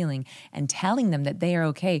organically feeling and telling them that they are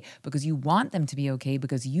okay because you want them to be okay,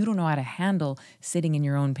 because you don't know how to handle sitting in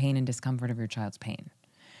your own pain and discomfort of your child's pain.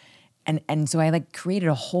 And so I like created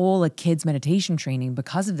a whole kids meditation training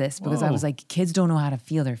because of this, because I was like, kids don't know how to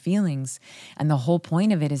feel their feelings. And the whole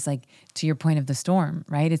point of it is like, to your point of the storm,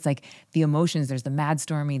 right? It's like the emotions, there's the mad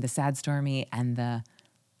stormy, the sad stormy, and the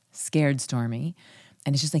scared stormy.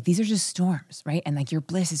 And it's just like, these are just storms, right? And like your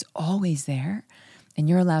bliss is always there and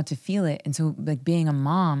you're allowed to feel it. And so like being a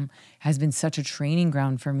mom has been such a training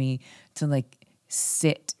ground for me to like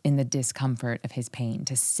sit in the discomfort of his pain,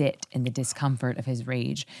 to sit in the discomfort of his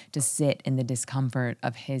rage, to sit in the discomfort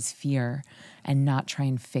of his fear and not try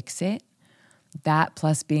and fix it. That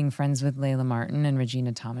plus being friends with Layla Martin and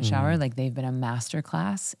Regina Thomashower, like they've been a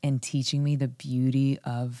masterclass in teaching me the beauty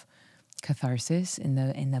of catharsis in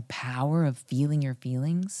the power of feeling your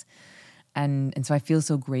feelings. And so I feel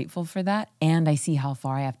so grateful for that. And I see how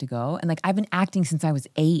far I have to go. And like I've been acting since I was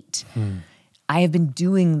 8. I have been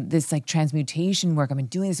doing this like transmutation work. I've been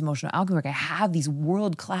doing this emotional alchemy work. I have these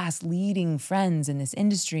world-class leading friends in this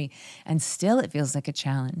industry, and still it feels like a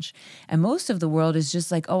challenge. And most of the world is just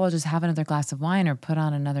like, oh, I'll just have another glass of wine or put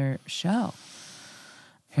on another show.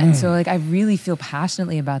 And so like I really feel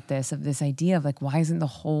passionately about this, of this idea of like, why isn't the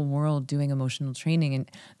whole world doing emotional training? And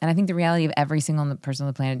I think the reality of every single person on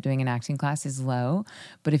the planet doing an acting class is low.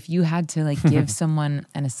 But if you had to like give someone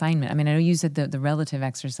an assignment, I mean, I know you said the relative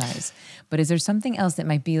exercise, but is there something else that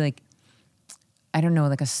might be like, I don't know,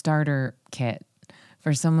 like a starter kit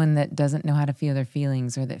for someone that doesn't know how to feel their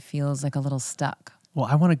feelings or that feels like a little stuck? Well,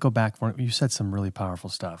 I want to go back. You said some really powerful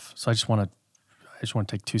stuff. So I just want to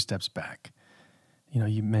take 2 steps back. You know,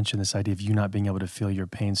 you mentioned this idea of you not being able to feel your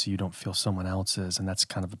pain so you don't feel someone else's, and that's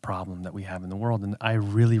kind of the problem that we have in the world. And I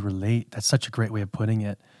really relate. That's such a great way of putting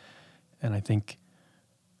it. And I think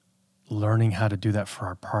learning how to do that for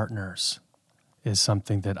our partners is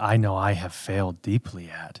something that I know I have failed deeply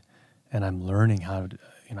at. And I'm learning how to,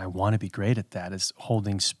 I want to be great at that, is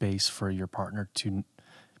holding space for your partner to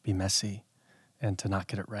be messy and to not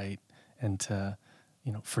get it right, and to,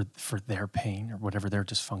 for their pain or whatever their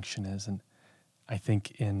dysfunction is. And I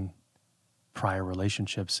think in prior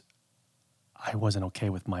relationships, I wasn't okay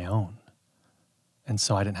with my own. And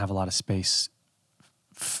so I didn't have a lot of space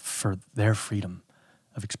for their freedom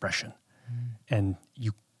of expression. And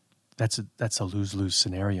that's a lose-lose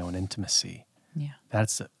scenario in intimacy. Yeah.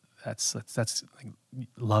 That's like,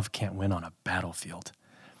 love can't win on a battlefield.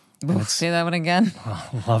 Say that one again.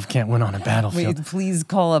 Love can't win on a battlefield. Wait, please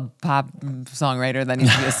call a pop songwriter. That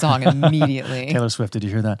needs to be a song immediately. Taylor Swift, did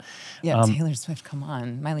you hear that? Yeah, Taylor Swift, come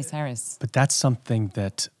on. Miley Cyrus. But that's something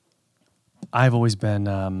that I've always been,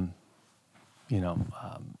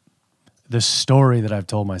 the story that I've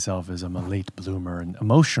told myself is I'm a late bloomer. And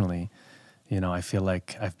emotionally, I feel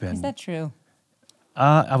like I've been... Is that true?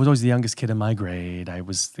 I was always the youngest kid in my grade. I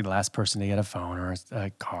was the last person to get a phone or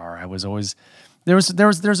a car. I was always... There's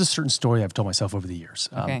a certain story I've told myself over the years.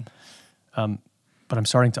 Okay. But I'm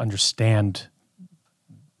starting to understand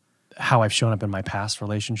how I've shown up in my past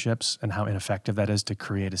relationships and how ineffective that is to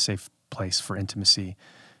create a safe place for intimacy,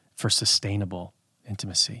 for sustainable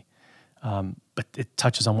intimacy. But it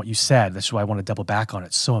touches on what you said. That's why I want to double back on it.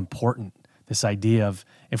 It's so important, this idea of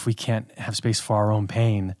if we can't have space for our own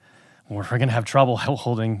pain, we're going to have trouble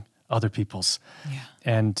holding other people's. Yeah.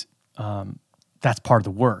 And that's part of the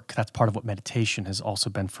work. That's part of what meditation has also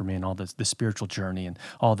been for me, and all the spiritual journey and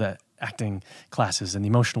all the acting classes and the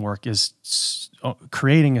emotional work is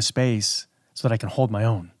creating a space so that I can hold my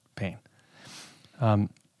own pain,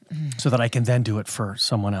 so that I can then do it for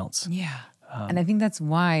someone else. Yeah. And I think that's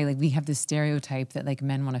why, like, we have this stereotype that, like,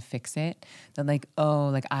 men want to fix it. That, like, oh,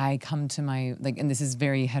 like, I come to my, like, and this is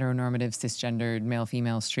very heteronormative, cisgendered,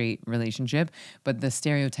 male-female, straight relationship. But the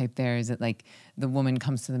stereotype there is that, like, the woman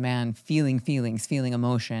comes to the man feeling feelings, feeling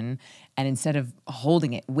emotion. And instead of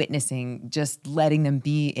holding it, witnessing, just letting them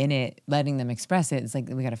be in it, letting them express it, it's like,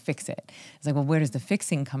 we got to fix it. It's like, well, where does the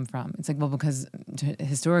fixing come from? It's like, well, because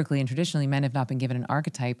historically and traditionally, men have not been given an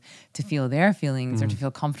archetype to feel their feelings or to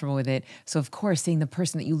feel comfortable with it. So, of course, seeing the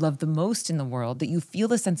person that you love the most in the world, that you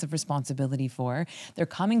feel a sense of responsibility for, they're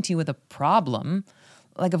coming to you with a problem.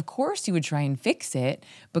 Like, of course you would try and fix it,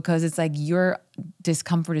 because it's like your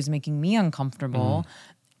discomfort is making me uncomfortable.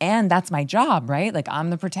 And that's my job, right? Like, I'm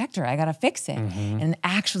the protector. I got to fix it. And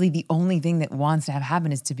actually the only thing that wants to have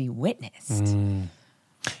happen is to be witnessed.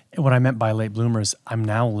 What I meant by late bloomer is I'm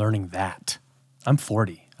now learning that. I'm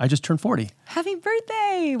 40. I just turned 40. Happy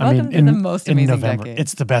birthday. Welcome to the most amazing November. decade.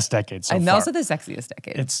 It's the best decade so far. And also the sexiest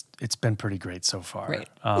decade. It's been pretty great so far. Great.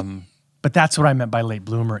 But that's what I meant by late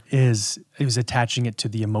bloomer, is it was attaching it to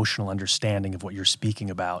the emotional understanding of what you're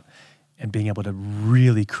speaking about and being able to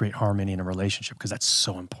really create harmony in a relationship, because that's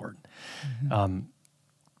so important.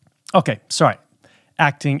 Okay, sorry.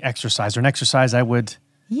 Acting exercise, or an exercise I would...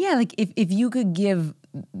 Yeah, like if you could give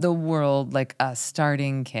the world like a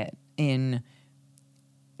starting kit in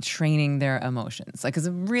training their emotions, like, because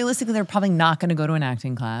realistically they're probably not going to go to an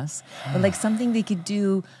acting class, but like something they could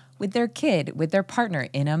do with their kid, with their partner,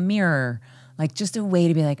 in a mirror, like just a way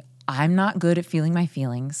to be like, I'm not good at feeling my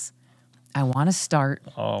feelings. I want to start.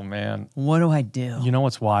 Oh, man. What do I do? You know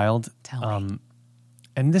what's wild? Tell me.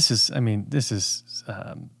 and this is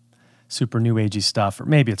super new agey stuff, or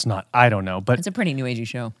maybe it's not. I don't know, but It's a pretty new agey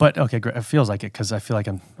show. But okay, great. It feels like it because I feel like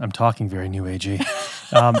I'm talking very new agey.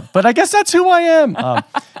 But I guess that's who I am.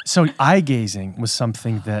 So eye gazing was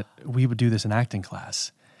something that we would do this in acting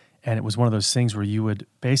class, and it was one of those things where you would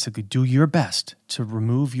basically do your best to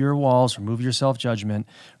remove your walls, remove your self-judgment,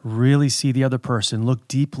 really see the other person, look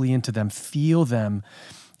deeply into them, feel them,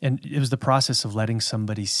 and it was the process of letting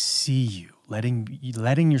somebody see you,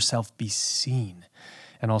 letting yourself be seen,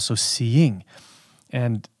 and also seeing.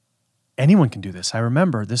 And anyone can do this. I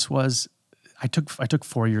remember I took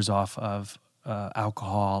 4 years off of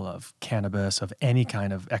alcohol, of cannabis, of any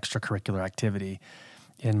kind of extracurricular activity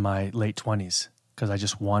in my late 20s because I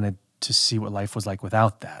just wanted to see what life was like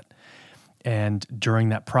without that. And during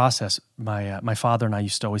that process, my father and I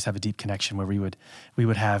used to always have a deep connection where we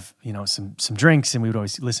would have some drinks, and we would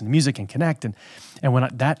always listen to music and connect. And when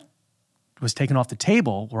that was taken off the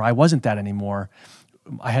table, where I wasn't that anymore,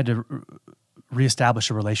 I had to reestablish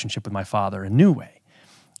a relationship with my father in a new way.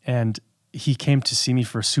 And he came to see me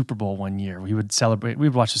for a Super Bowl one year. We would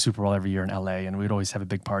watch the Super Bowl every year in LA, and we'd always have a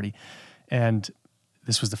big party. And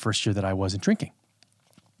this was the first year that I wasn't drinking.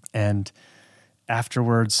 And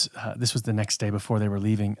afterwards, this was the next day before they were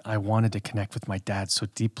leaving, I wanted to connect with my dad so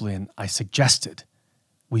deeply, and I suggested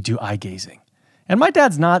we do eye gazing. And my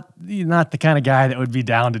dad's not the kind of guy that would be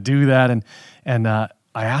down to do that. And I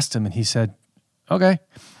asked him, and he said, okay.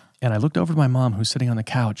 And I looked over to my mom, who's sitting on the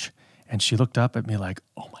couch, and she looked up at me like,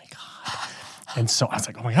 oh my God. And so I was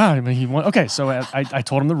like, oh my God. I mean, okay. So I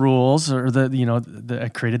told him the rules, or I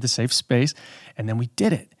created the safe space, and then we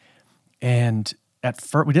did it. And at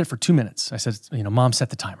first, we did it for 2 minutes. I said, Mom,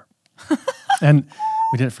 set the timer. And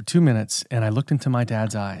we did it for 2 minutes, and I looked into my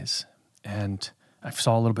dad's eyes, and I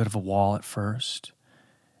saw a little bit of a wall at first.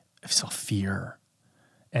 I saw fear.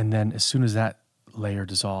 And then as soon as that layer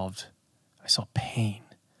dissolved, I saw pain.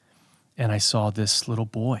 And I saw this little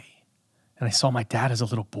boy. And I saw my dad as a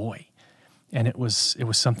little boy. And it was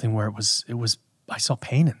something where I saw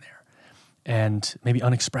pain in there, and maybe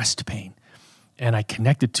unexpressed pain. And I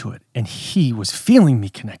connected to it, and he was feeling me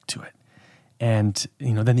connect to it. And,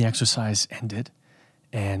 then the exercise ended,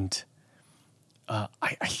 and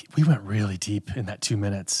we went really deep in that 2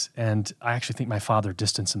 minutes. And I actually think my father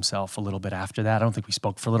distanced himself a little bit after that. I don't think we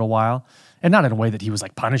spoke for a little while, and not in a way that he was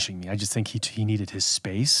like punishing me. I just think he needed his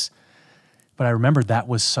space. But I remember that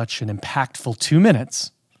was such an impactful 2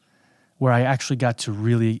 minutes where I actually got to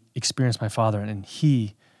really experience my father, and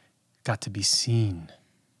he got to be seen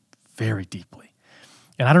very deeply.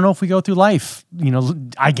 And I don't know if we go through life,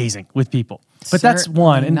 eye gazing with people, but that's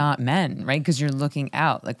one. And not men, right? Because you're looking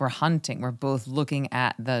out, like we're hunting. We're both looking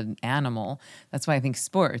at the animal. That's why I think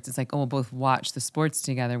sports, it's like, we'll both watch the sports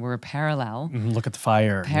together. We're parallel. Look at the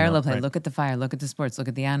fire. Parallel play. Right? Look at the fire. Look at the sports. Look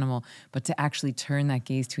at the animal. But to actually turn that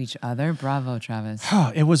gaze to each other, bravo, Travis.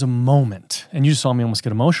 It was a moment. And you saw me almost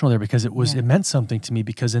get emotional there because it meant something to me,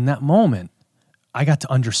 because in that moment, I got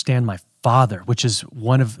to understand my father, which is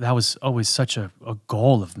that was always such a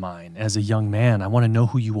goal of mine as a young man. I want to know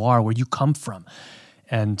who you are, where you come from.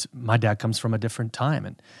 And my dad comes from a different time.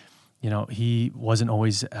 And, he wasn't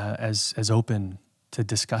always as open to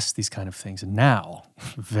discuss these kind of things. And now,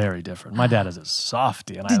 very different. My dad is a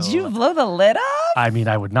softie. And Did you blow the lid off? I mean,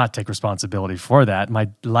 I would not take responsibility for that. My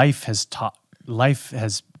life has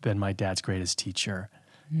been my dad's greatest teacher.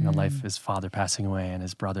 His father passing away and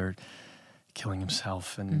his brother killing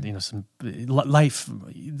himself, and life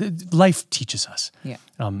teaches us. Yeah.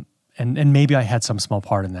 And maybe I had some small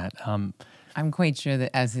part in that. I'm quite sure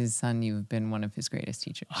that as his son, you've been one of his greatest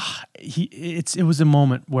teachers. It was a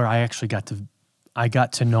moment where I actually got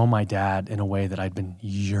to know my dad in a way that I'd been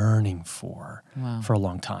yearning for a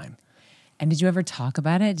long time. And did you ever talk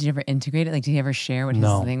about it? Did you ever integrate it? Like, did he ever share what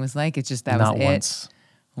his thing was like? It's just that Not was it. Once.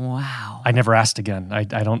 Wow. I never asked again. I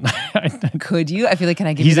don't. Could you? I feel like, can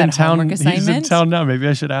I give you that homework assignment? He's in town now. Maybe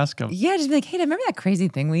I should ask him. Yeah, just be like, hey, remember that crazy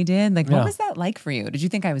thing we did? Like, what was that like for you? Did you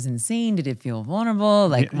think I was insane? Did it feel vulnerable?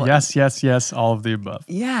 Like, yes, all of the above.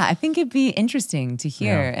 Yeah, I think it'd be interesting to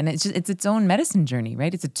hear. Yeah. And it's its own medicine journey,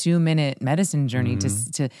 right? It's a 2-minute medicine journey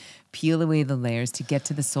to peel away the layers, to get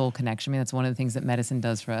to the soul connection. I mean, that's one of the things that medicine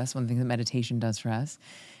does for us, one of the things that meditation does for us.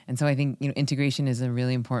 And so I think, integration is a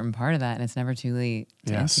really important part of that, and it's never too late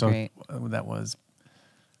to integrate. So that was,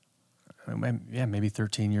 maybe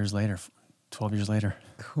 13 years later, 12 years later.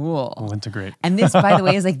 Cool. We'll integrate. And this, by the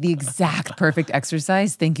way, is like the exact perfect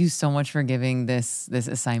exercise. Thank you so much for giving this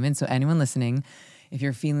assignment. So anyone listening, if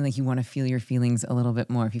you're feeling like you want to feel your feelings a little bit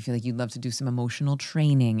more, if you feel like you'd love to do some emotional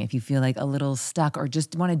training, if you feel like a little stuck or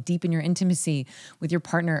just want to deepen your intimacy with your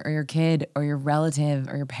partner or your kid or your relative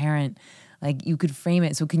or your parent, Like you could frame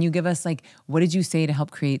it. So can you give us like, what did you say to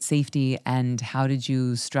help create safety and how did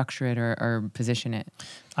you structure it or position it?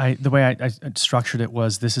 The way I structured it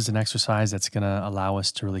was, this is an exercise that's going to allow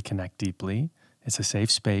us to really connect deeply. It's a safe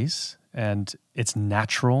space, and it's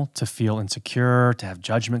natural to feel insecure, to have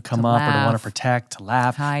judgment come up, or to want to protect, to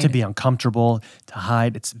laugh, to be uncomfortable, to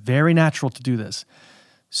hide. It's very natural to do this.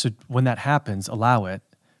 So when that happens, allow it.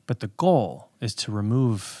 But the goal is to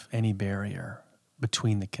remove any barrier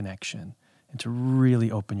between the connection and to really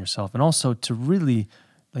open yourself, and also to really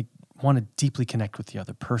like want to deeply connect with the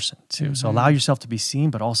other person too. So allow yourself to be seen,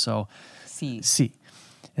 but also see.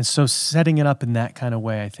 And so setting it up in that kind of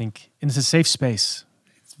way, I think, and it's a safe space.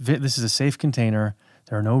 This is a safe container.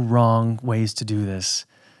 There are no wrong ways to do this.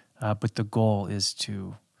 But the goal is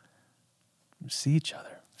to see each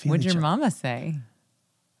other, feel What'd each your other. mama say?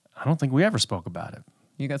 I don't think we ever spoke about it.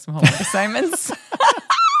 You got some homework assignments?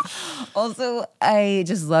 Also, I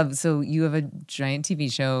just love, so you have a giant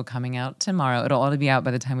TV show coming out tomorrow. It'll all be out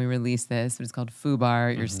by the time we release this, but it's called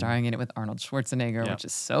FUBAR. You're starring in it with Arnold Schwarzenegger, which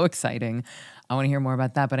is so exciting. I want to hear more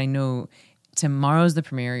about that, but I know tomorrow's the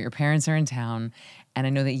premiere. Your parents are in town, and I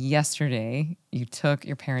know that yesterday you took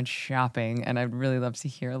your parents shopping, and I'd really love to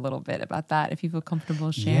hear a little bit about that if you feel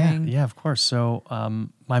comfortable sharing. Yeah, of course. So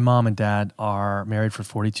my mom and dad are married for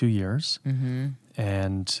 42 years,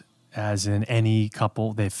 and as in any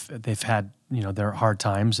couple, they've had their hard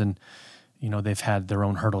times, and they've had their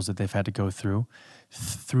own hurdles that they've had to go through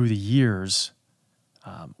the years.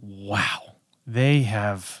 Wow, they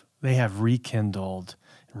have rekindled,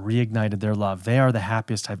 reignited their love. They are the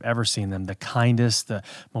happiest I've ever seen them, the kindest, the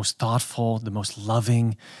most thoughtful, the most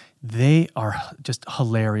loving. They are just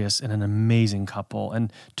hilarious and an amazing couple.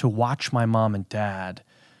 And to watch my mom and dad,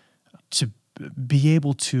 to be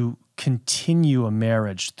able to continue a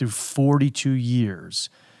marriage through 42 years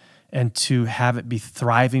and to have it be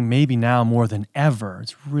thriving, maybe now more than ever,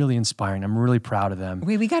 it's really inspiring. I'm really proud of them.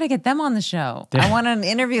 Wait, we got to get them on the show. I want to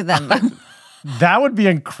interview them. That would be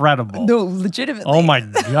incredible. No, legitimately. Oh my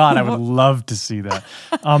God, I would love to see that.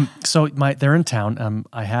 So they're in town.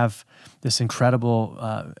 I have this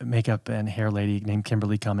incredible makeup and hair lady named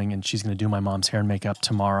Kimberly coming, and she's going to do my mom's hair and makeup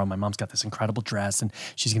tomorrow. My mom's got this incredible dress, and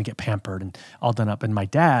she's going to get pampered and all done up. And my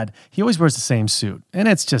dad, he always wears the same suit, and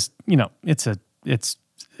it's just,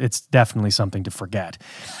 it's definitely something to forget.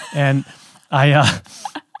 And I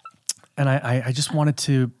just wanted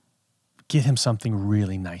to get him something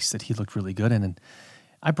really nice that he looked really good in. And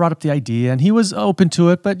I brought up the idea, and he was open to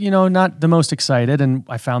it, but, not the most excited. And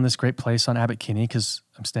I found this great place on Abbot Kinney because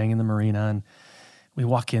I'm staying in the marina, and we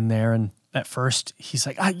walk in there, and at first he's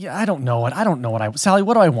like, I don't know what Sally,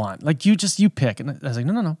 what do I want? Like, you pick. And I was like,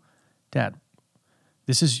 no, Dad,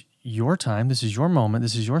 this is your time. This is your moment.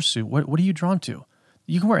 This is your suit. What are you drawn to?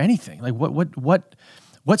 You can wear anything. Like,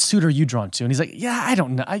 what suit are you drawn to? And he's like, yeah, I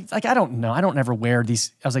don't know. I don't know. I don't ever wear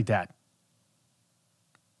these. I was like, Dad,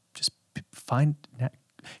 just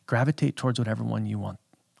gravitate towards whatever one you want,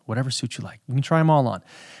 whatever suit you like. You can try them all on.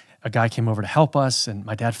 A guy came over to help us, and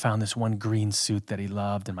my dad found this one green suit that he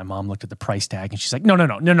loved, and my mom looked at the price tag, and she's like, no,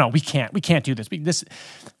 we can't do this.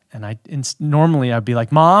 And normally I'd be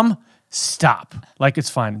like, Mom, stop. Like, it's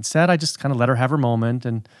fine. Instead, I just kind of let her have her moment,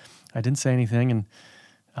 and I didn't say anything.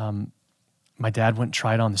 And my dad went and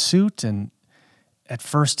tried on the suit, and at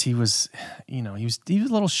first he was a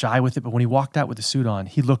little shy with it, but when he walked out with the suit on,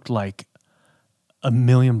 he looked like $1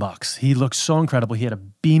 million. He looked so incredible. He had a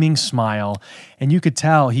beaming smile, and you could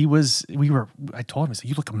tell I told him, I said,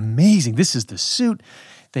 you look amazing. This is the suit.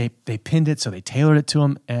 They pinned it, so they tailored it to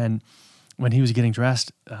him. And when he was getting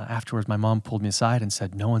dressed afterwards, my mom pulled me aside and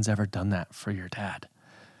said, no one's ever done that for your dad.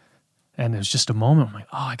 And it was just a moment. I'm like,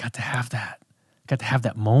 oh, I got to have that. I got to have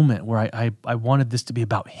that moment where I wanted this to be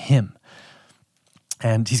about him.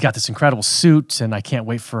 And he's got this incredible suit, and I can't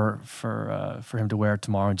wait for him to wear it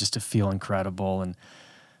tomorrow and just to feel incredible. And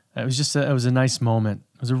it was a nice moment.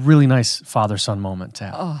 It was a really nice father-son moment to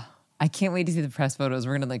have. Oh, I can't wait to see the press photos.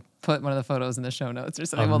 We're going to put one of the photos in the show notes or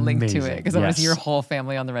something. We'll link to it because I want to see your whole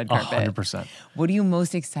family on the red carpet. 100%. What are you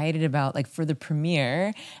most excited about, like, for the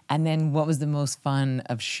premiere? And then what was the most fun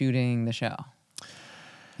of shooting the show?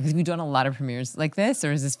 Because we've done a lot of premieres like this,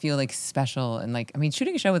 or does this feel like special? And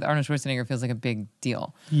shooting a show with Arnold Schwarzenegger feels like a big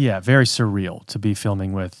deal. Yeah, very surreal to be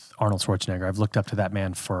filming with Arnold Schwarzenegger. I've looked up to that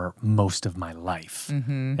man for most of my life.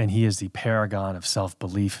 And he is the paragon of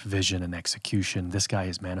self-belief, vision, and execution. This guy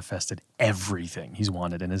has manifested everything he's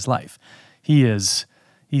wanted in his life. He's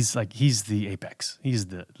the apex. He's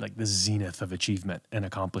the zenith of achievement and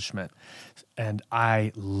accomplishment. And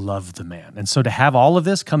I love the man. And so to have all of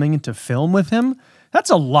this coming into film with him, that's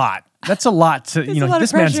a lot. That's a lot to,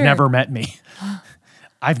 this man's never met me.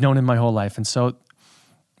 I've known him my whole life. And so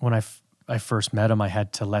when I first met him, I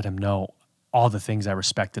had to let him know all the things I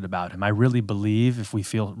respected about him. I really believe if we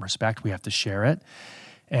feel respect, we have to share it.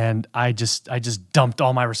 And I just dumped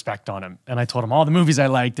all my respect on him. And I told him all the movies I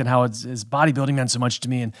liked and how his bodybuilding meant so much to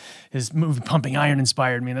me and his movie Pumping Iron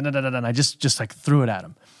inspired me. And I just like threw it at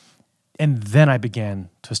him. And then I began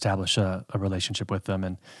to establish a relationship with him.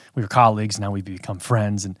 And we were colleagues. Now we've become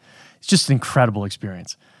friends. And it's just an incredible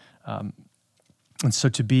experience. And so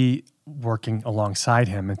to be working alongside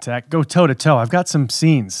him and to go toe to toe, I've got some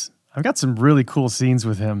scenes. I've got some really cool scenes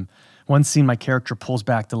with him. One scene, my character pulls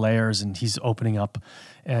back the layers and he's opening up,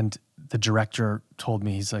 and the director told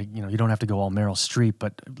me, he's like, you don't have to go all Meryl Streep,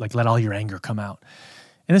 but like let all your anger come out.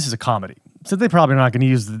 And this is a comedy, so they probably not going to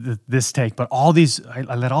use this take, but all these, I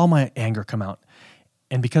let all my anger come out.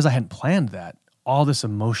 And because I hadn't planned that, all this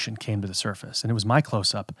emotion came to the surface, and it was my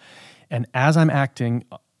close-up. And as I'm acting,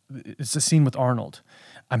 it's a scene with Arnold.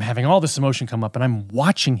 I'm having all this emotion come up, and I'm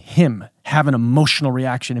watching him have an emotional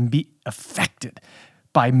reaction and be affected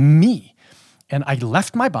by me. And I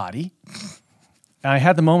left my body, and I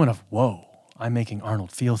had the moment of, whoa, I'm making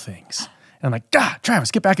Arnold feel things. And I'm like,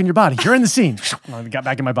 Travis, get back in your body. You're in the scene. And I got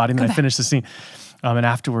back in my body, and then I finished the scene. And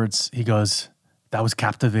afterwards, he goes, that was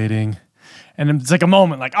captivating. And it's like a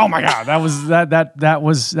moment, like, oh my God, that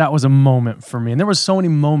was a moment for me. And there were so many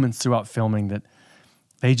moments throughout filming that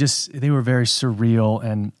they were very surreal.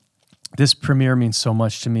 And this premiere means so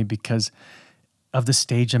much to me because of the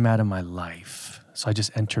stage I'm at in my life. So I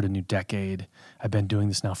just entered a new decade. I've been doing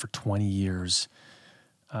this now for 20 years.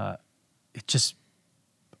 I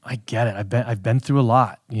get it. I've been through a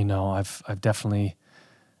lot. I've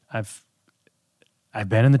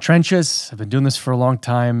been in the trenches. I've been doing this for a long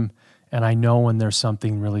time, and I know when there's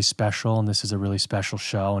something really special, and this is a really special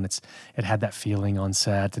show, and it had that feeling on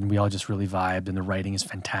set, and we all just really vibed, and the writing is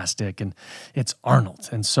fantastic, and it's Arnold.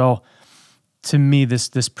 And so, to me, this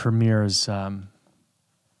premiere is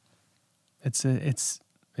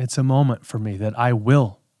it's a moment for me that I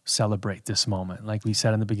will celebrate this moment. Like we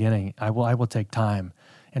said in the beginning, I will take time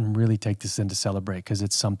and really take this in to celebrate because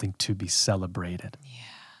it's something to be celebrated.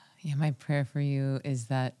 Yeah. My prayer for you is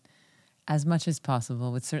that as much as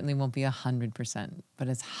possible, it certainly won't be 100%, but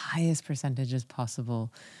as high as percentage as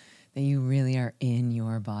possible, that you really are in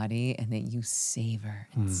your body and that you savor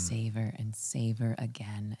and savor and savor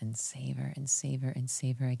again and savor and savor and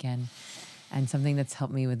savor again. And something that's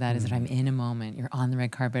helped me with that is that I'm in a moment. You're on the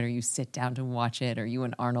red carpet, or you sit down to watch it, or you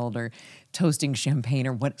and Arnold are toasting champagne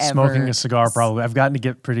or whatever. Smoking a cigar, probably. I've gotten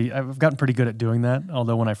pretty good at doing that.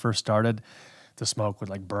 Although when I first started, the smoke would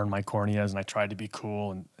like burn my corneas, and I tried to be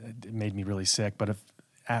cool, and it made me really sick. But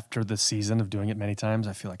after the season of doing it many times,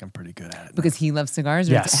 I feel like I'm pretty good at it. Because he loves cigars,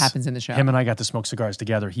 or yes. It happens in the show? Him and I got to smoke cigars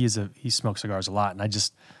together. He smokes cigars a lot, and I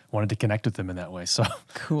just wanted to connect with him in that way. So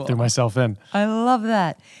cool. Threw myself in. I love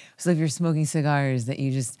that. So if you're smoking cigars, that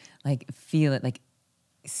you just like feel it, like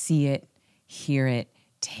see it, hear it,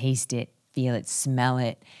 taste it, feel it, smell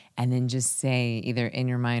it, and then just say either in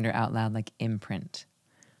your mind or out loud, like imprint.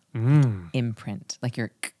 Imprint. Like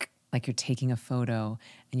you're taking a photo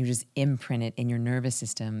and you just imprint it in your nervous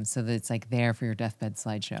system so that it's like there for your deathbed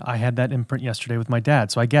slideshow. I had that imprint yesterday with my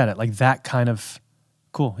dad, so I get it. Like that kind of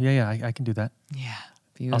cool. Yeah, I can do that. Yeah,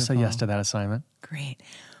 beautiful. I'll say yes to that assignment. Great.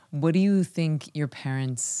 What do you think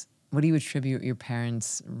what do you attribute your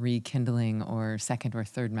parents rekindling or second or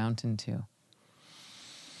third mountain to?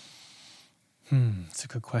 It's a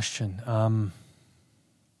good question.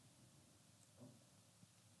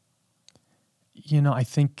 I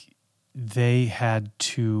think they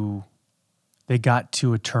got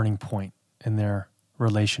to a turning point in their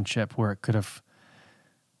relationship where it could have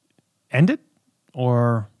ended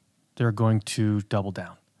or they're going to double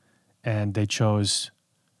down. And they chose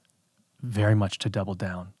very much to double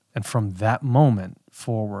down. And from that moment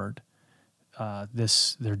forward,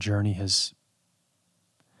 their journey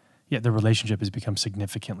the relationship has become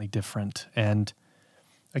significantly different. And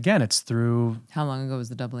again, it's through... How long ago was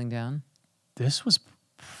the doubling down? This was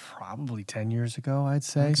probably 10 years ago, I'd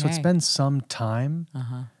say. Okay. So it's been some time.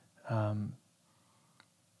 I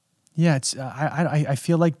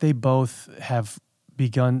feel like they both have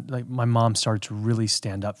begun, like my mom started to really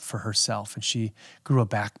stand up for herself, and she grew a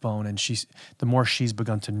backbone, and the more she's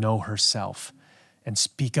begun to know herself and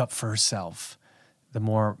speak up for herself, the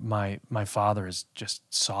more my father has just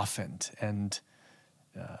softened, and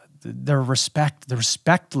the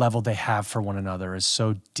respect level they have for one another is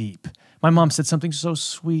so deep. My mom said something so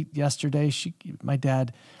sweet yesterday. My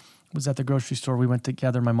dad was at the grocery store. We went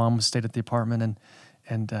together. My mom stayed at the apartment,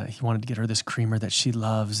 and he wanted to get her this creamer that she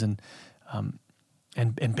loves, and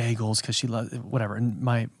bagels because she loves whatever. And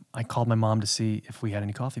my I called my mom to see if we had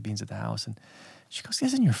any coffee beans at the house. And she goes,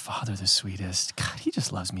 isn't your father the sweetest? God, he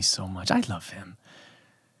just loves me so much. I love him.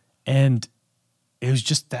 And it was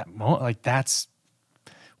just that moment, like that's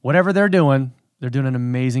whatever they're doing an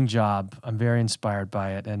amazing job. I'm very inspired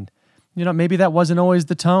by it. And, maybe that wasn't always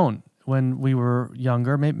the tone when we were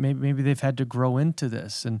younger. Maybe they've had to grow into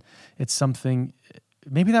this. And it's something,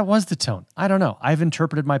 maybe that was the tone. I don't know. I've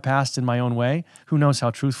interpreted my past in my own way. Who knows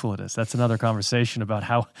how truthful it is? That's another conversation about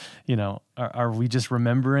how, are we just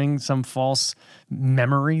remembering some false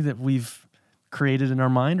memory that we've created in our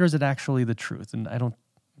mind, or is it actually the truth? And I don't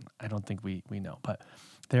think we know, but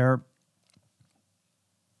they're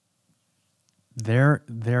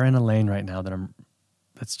in a lane right now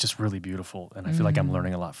that's just really beautiful, and I feel like I'm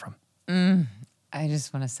learning a lot from. I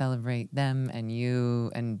just want to celebrate them and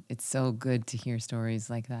you, and it's so good to hear stories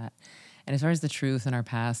like that. And as far as the truth in our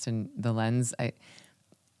past and the lens,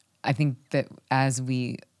 I think that as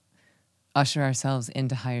we usher ourselves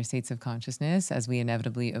into higher states of consciousness, as we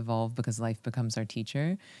inevitably evolve because life becomes our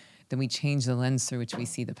teacher, then we change the lens through which we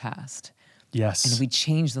see the past. Yes. And if we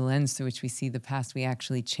change the lens through which we see the past, we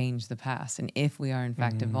actually change the past. And if we are in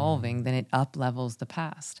fact evolving, then it up-levels the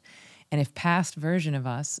past. And if past version of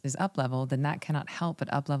us is up-leveled, then that cannot help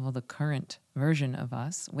but up-level the current version of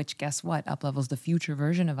us, which guess what? Up-levels the future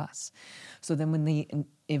version of us. So then when the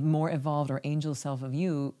more evolved or angel self of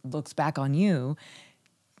you looks back on you,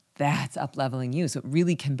 that's up-leveling you. So it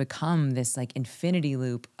really can become this like infinity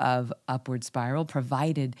loop of upward spiral,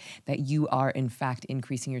 provided that you are in fact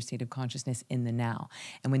increasing your state of consciousness in the now.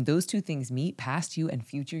 And when those two things meet, past you and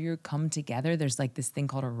future you come together, there's like this thing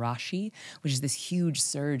called a Rashi, which is this huge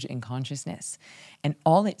surge in consciousness. And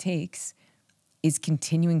all it takes is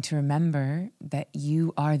continuing to remember that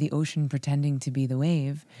you are the ocean pretending to be the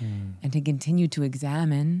wave, and to continue to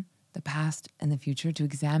examine the past and the future, to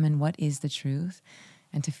examine what is the truth,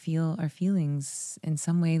 and to feel our feelings in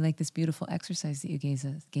some way, like this beautiful exercise that you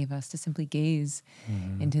gave us to simply gaze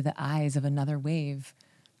into the eyes of another wave,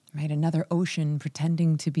 right? Another ocean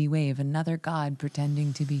pretending to be wave, another God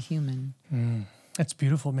pretending to be human. That's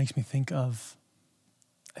beautiful. It makes me think of,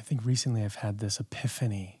 I think recently I've had this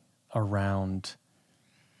epiphany around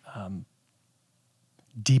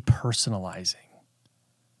depersonalizing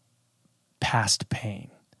past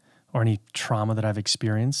pain or any trauma that I've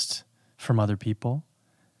experienced from other people.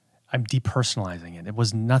 I'm depersonalizing it. It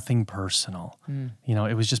was nothing personal.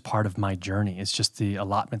 It was just part of my journey. It's just the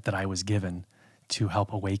allotment that I was given to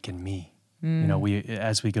help awaken me.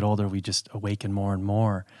 As we get older, we just awaken more and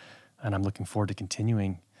more. And I'm looking forward to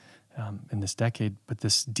continuing in this decade. But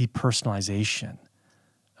this depersonalization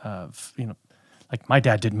of, like my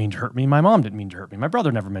dad didn't mean to hurt me. My mom didn't mean to hurt me. My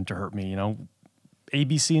brother never meant to hurt me. A,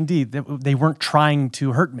 B, C, and D. They weren't trying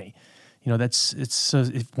to hurt me.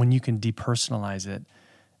 When you can depersonalize it,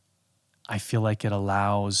 I feel like it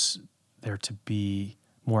allows there to be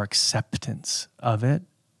more acceptance of it,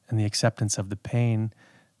 and the acceptance of the pain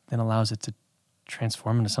then allows it to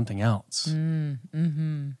transform into something else.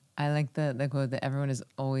 I like the quote that everyone is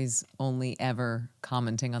always only ever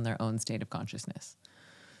commenting on their own state of consciousness.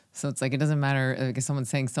 So it's like, it doesn't matter if someone's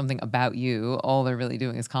saying something about you, all they're really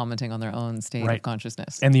doing is commenting on their own state of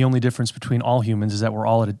consciousness. And the only difference between all humans is that we're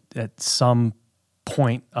all at some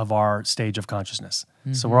point of our stage of consciousness.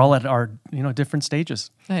 So we're all at our, different stages.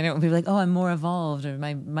 I know. People are like, oh, I'm more evolved, or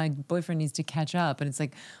my boyfriend needs to catch up. And it's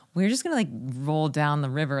like, we're just going to roll down the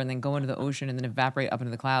river and then go into the ocean and then evaporate up into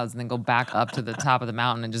the clouds and then go back up to the top of the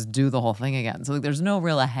mountain and just do the whole thing again. So there's no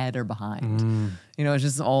real ahead or behind. It's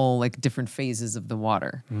just all like different phases of the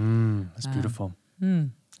water. That's beautiful.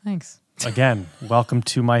 Thanks. Again, welcome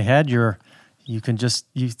to my head.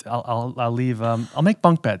 I'll leave. I'll make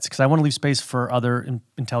bunk beds because I want to leave space for other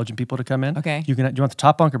intelligent people to come in. Okay. Do you want the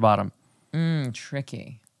top bunk or bottom?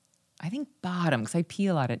 Tricky. I think bottom because I pee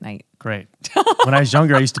a lot at night. Great. When I was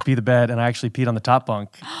younger, I used to pee the bed, and I actually peed on the top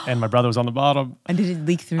bunk, and my brother was on the bottom. And did it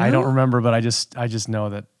leak through? I don't remember, but I just know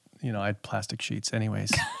that I had plastic sheets,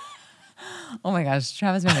 anyways. Oh my gosh,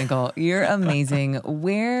 Travis Van Winkle, you're amazing.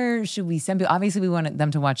 Where should we send people? Obviously, we want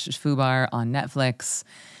them to watch Fubar on Netflix.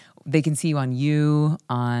 They can see you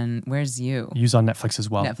on where's You? You's on Netflix as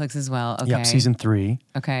well. Netflix as well. Okay. Yep, season 3.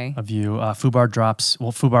 Okay. Of You. Fubar drops.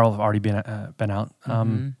 Well, Fubar will have already been out.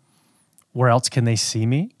 Where else can they see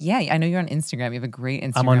me? Yeah, I know you're on Instagram. You have a great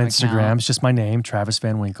Instagram. I'm on Instagram. account. It's just my name, Travis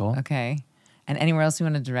Van Winkle. Okay. And anywhere else you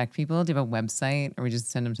want to direct people? Do you have a website, or we just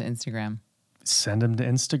send them to Instagram? Send them to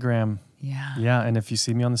Instagram. Yeah. Yeah, and if you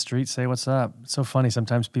see me on the street, say what's up. It's so funny.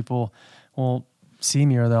 Sometimes people will see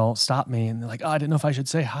me or they'll stop me and they're like, oh, I didn't know if I should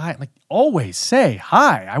say hi. I'm like, always say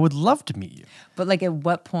hi. I would love to meet you. But like at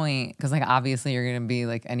what point, because like obviously you're going to be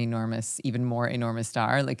like an enormous, even more enormous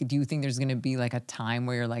star. Like, do you think there's going to be like a time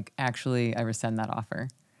where you're like, actually, I rescind that offer?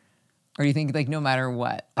 Or do you think like no matter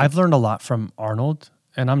what? I've learned a lot from Arnold,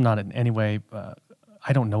 and I'm not in any way,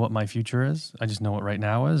 I don't know what my future is. I just know what right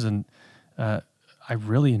now is. And I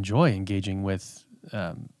really enjoy engaging with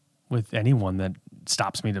anyone that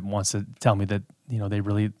stops me, that wants to tell me that, they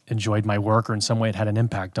really enjoyed my work or in some way it had an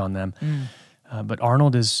impact on them. But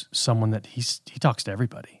Arnold is someone that he talks to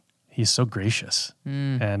everybody. He's so gracious.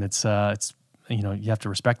 And it's you have to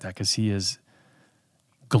respect that because he is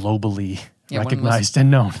globally recognized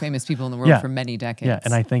and known. Famous people in the world for many decades. Yeah,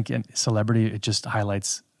 and I think in celebrity, it just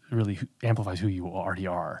highlights, really amplifies who you already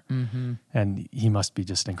are. And he must be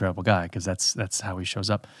just an incredible guy because that's how he shows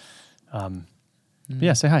up. But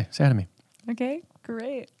yeah, say hi to me. Okay,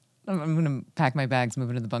 great. I'm going to pack my bags, move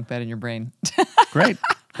into the bunk bed in your brain. Great.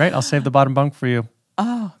 I'll save the bottom bunk for you.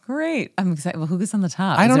 Oh, great. I'm excited. Well, who gets on the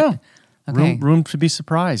top? I don't know. Okay. Room to be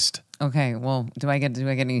surprised. Okay. Well, do I get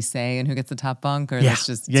any say in who gets the top bunk, or that's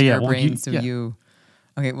just your brain? You.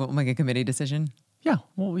 Okay. We'll make a committee decision. Yeah.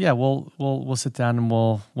 Well, yeah. We'll sit down and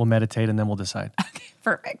we'll meditate and then we'll decide. Okay.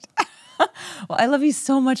 Perfect. Well, I love you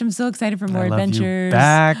so much. I'm so excited for more adventures. You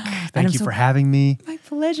back. Thank you for having me. My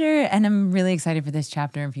pleasure. And I'm really excited for this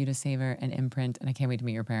chapter and for you to savor and imprint. And I can't wait to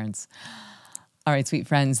meet your parents. All right, sweet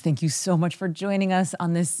friends, thank you so much for joining us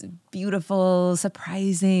on this beautiful,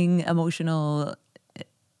 surprising, emotional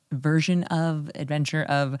version of adventure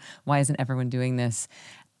of Why Isn't Everyone Doing This?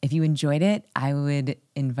 If you enjoyed it, I would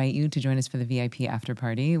invite you to join us for the VIP after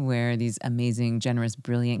party where these amazing, generous,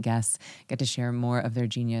 brilliant guests get to share more of their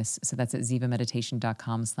genius. So that's at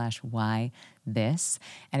zivameditation.com/why this.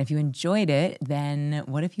 And if you enjoyed it, then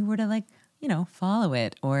what if you were to follow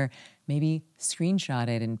it or maybe screenshot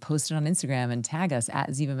it and post it on Instagram and tag us at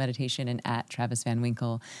Ziva Meditation and at Travis Van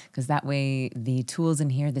Winkle, because that way the tools in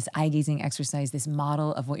here, this eye-gazing exercise, this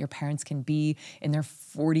model of what your parents can be in their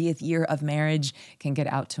 40th year of marriage can get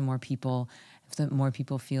out to more people, so that more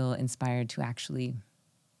people feel inspired to actually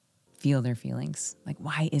feel their feelings. Like,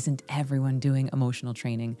 why isn't everyone doing emotional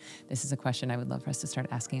training? This is a question I would love for us to start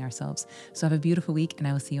asking ourselves. So have a beautiful week, and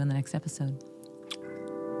I will see you on the next episode.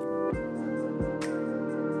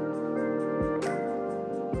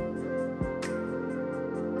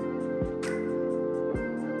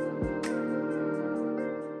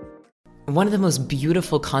 One of the most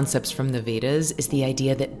beautiful concepts from the Vedas is the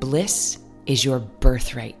idea that bliss is your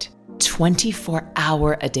birthright.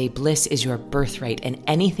 24-hour-a-day bliss is your birthright, and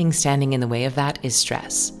anything standing in the way of that is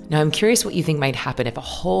stress. Now, I'm curious what you think might happen if a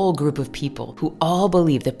whole group of people who all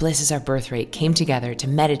believe that bliss is our birthright came together to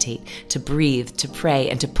meditate, to breathe, to pray,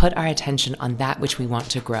 and to put our attention on that which we want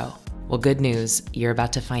to grow. Well, good news, you're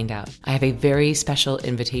about to find out. I have a very special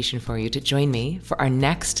invitation for you to join me for our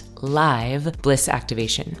next live bliss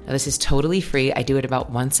activation. Now, this is totally free. I do it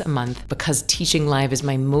about once a month because teaching live is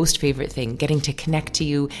my most favorite thing. Getting to connect to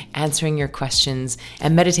you, answering your questions,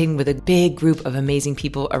 and meditating with a big group of amazing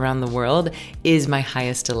people around the world is my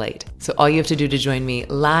highest delight. So all you have to do to join me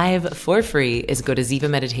live for free is go to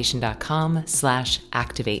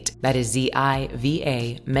zivameditation.com/activate. That is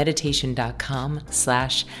ZIVA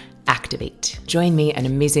meditation.com/activate. Join me and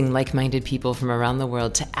amazing like-minded people from around the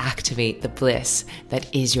world to activate the bliss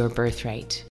that is your birthright.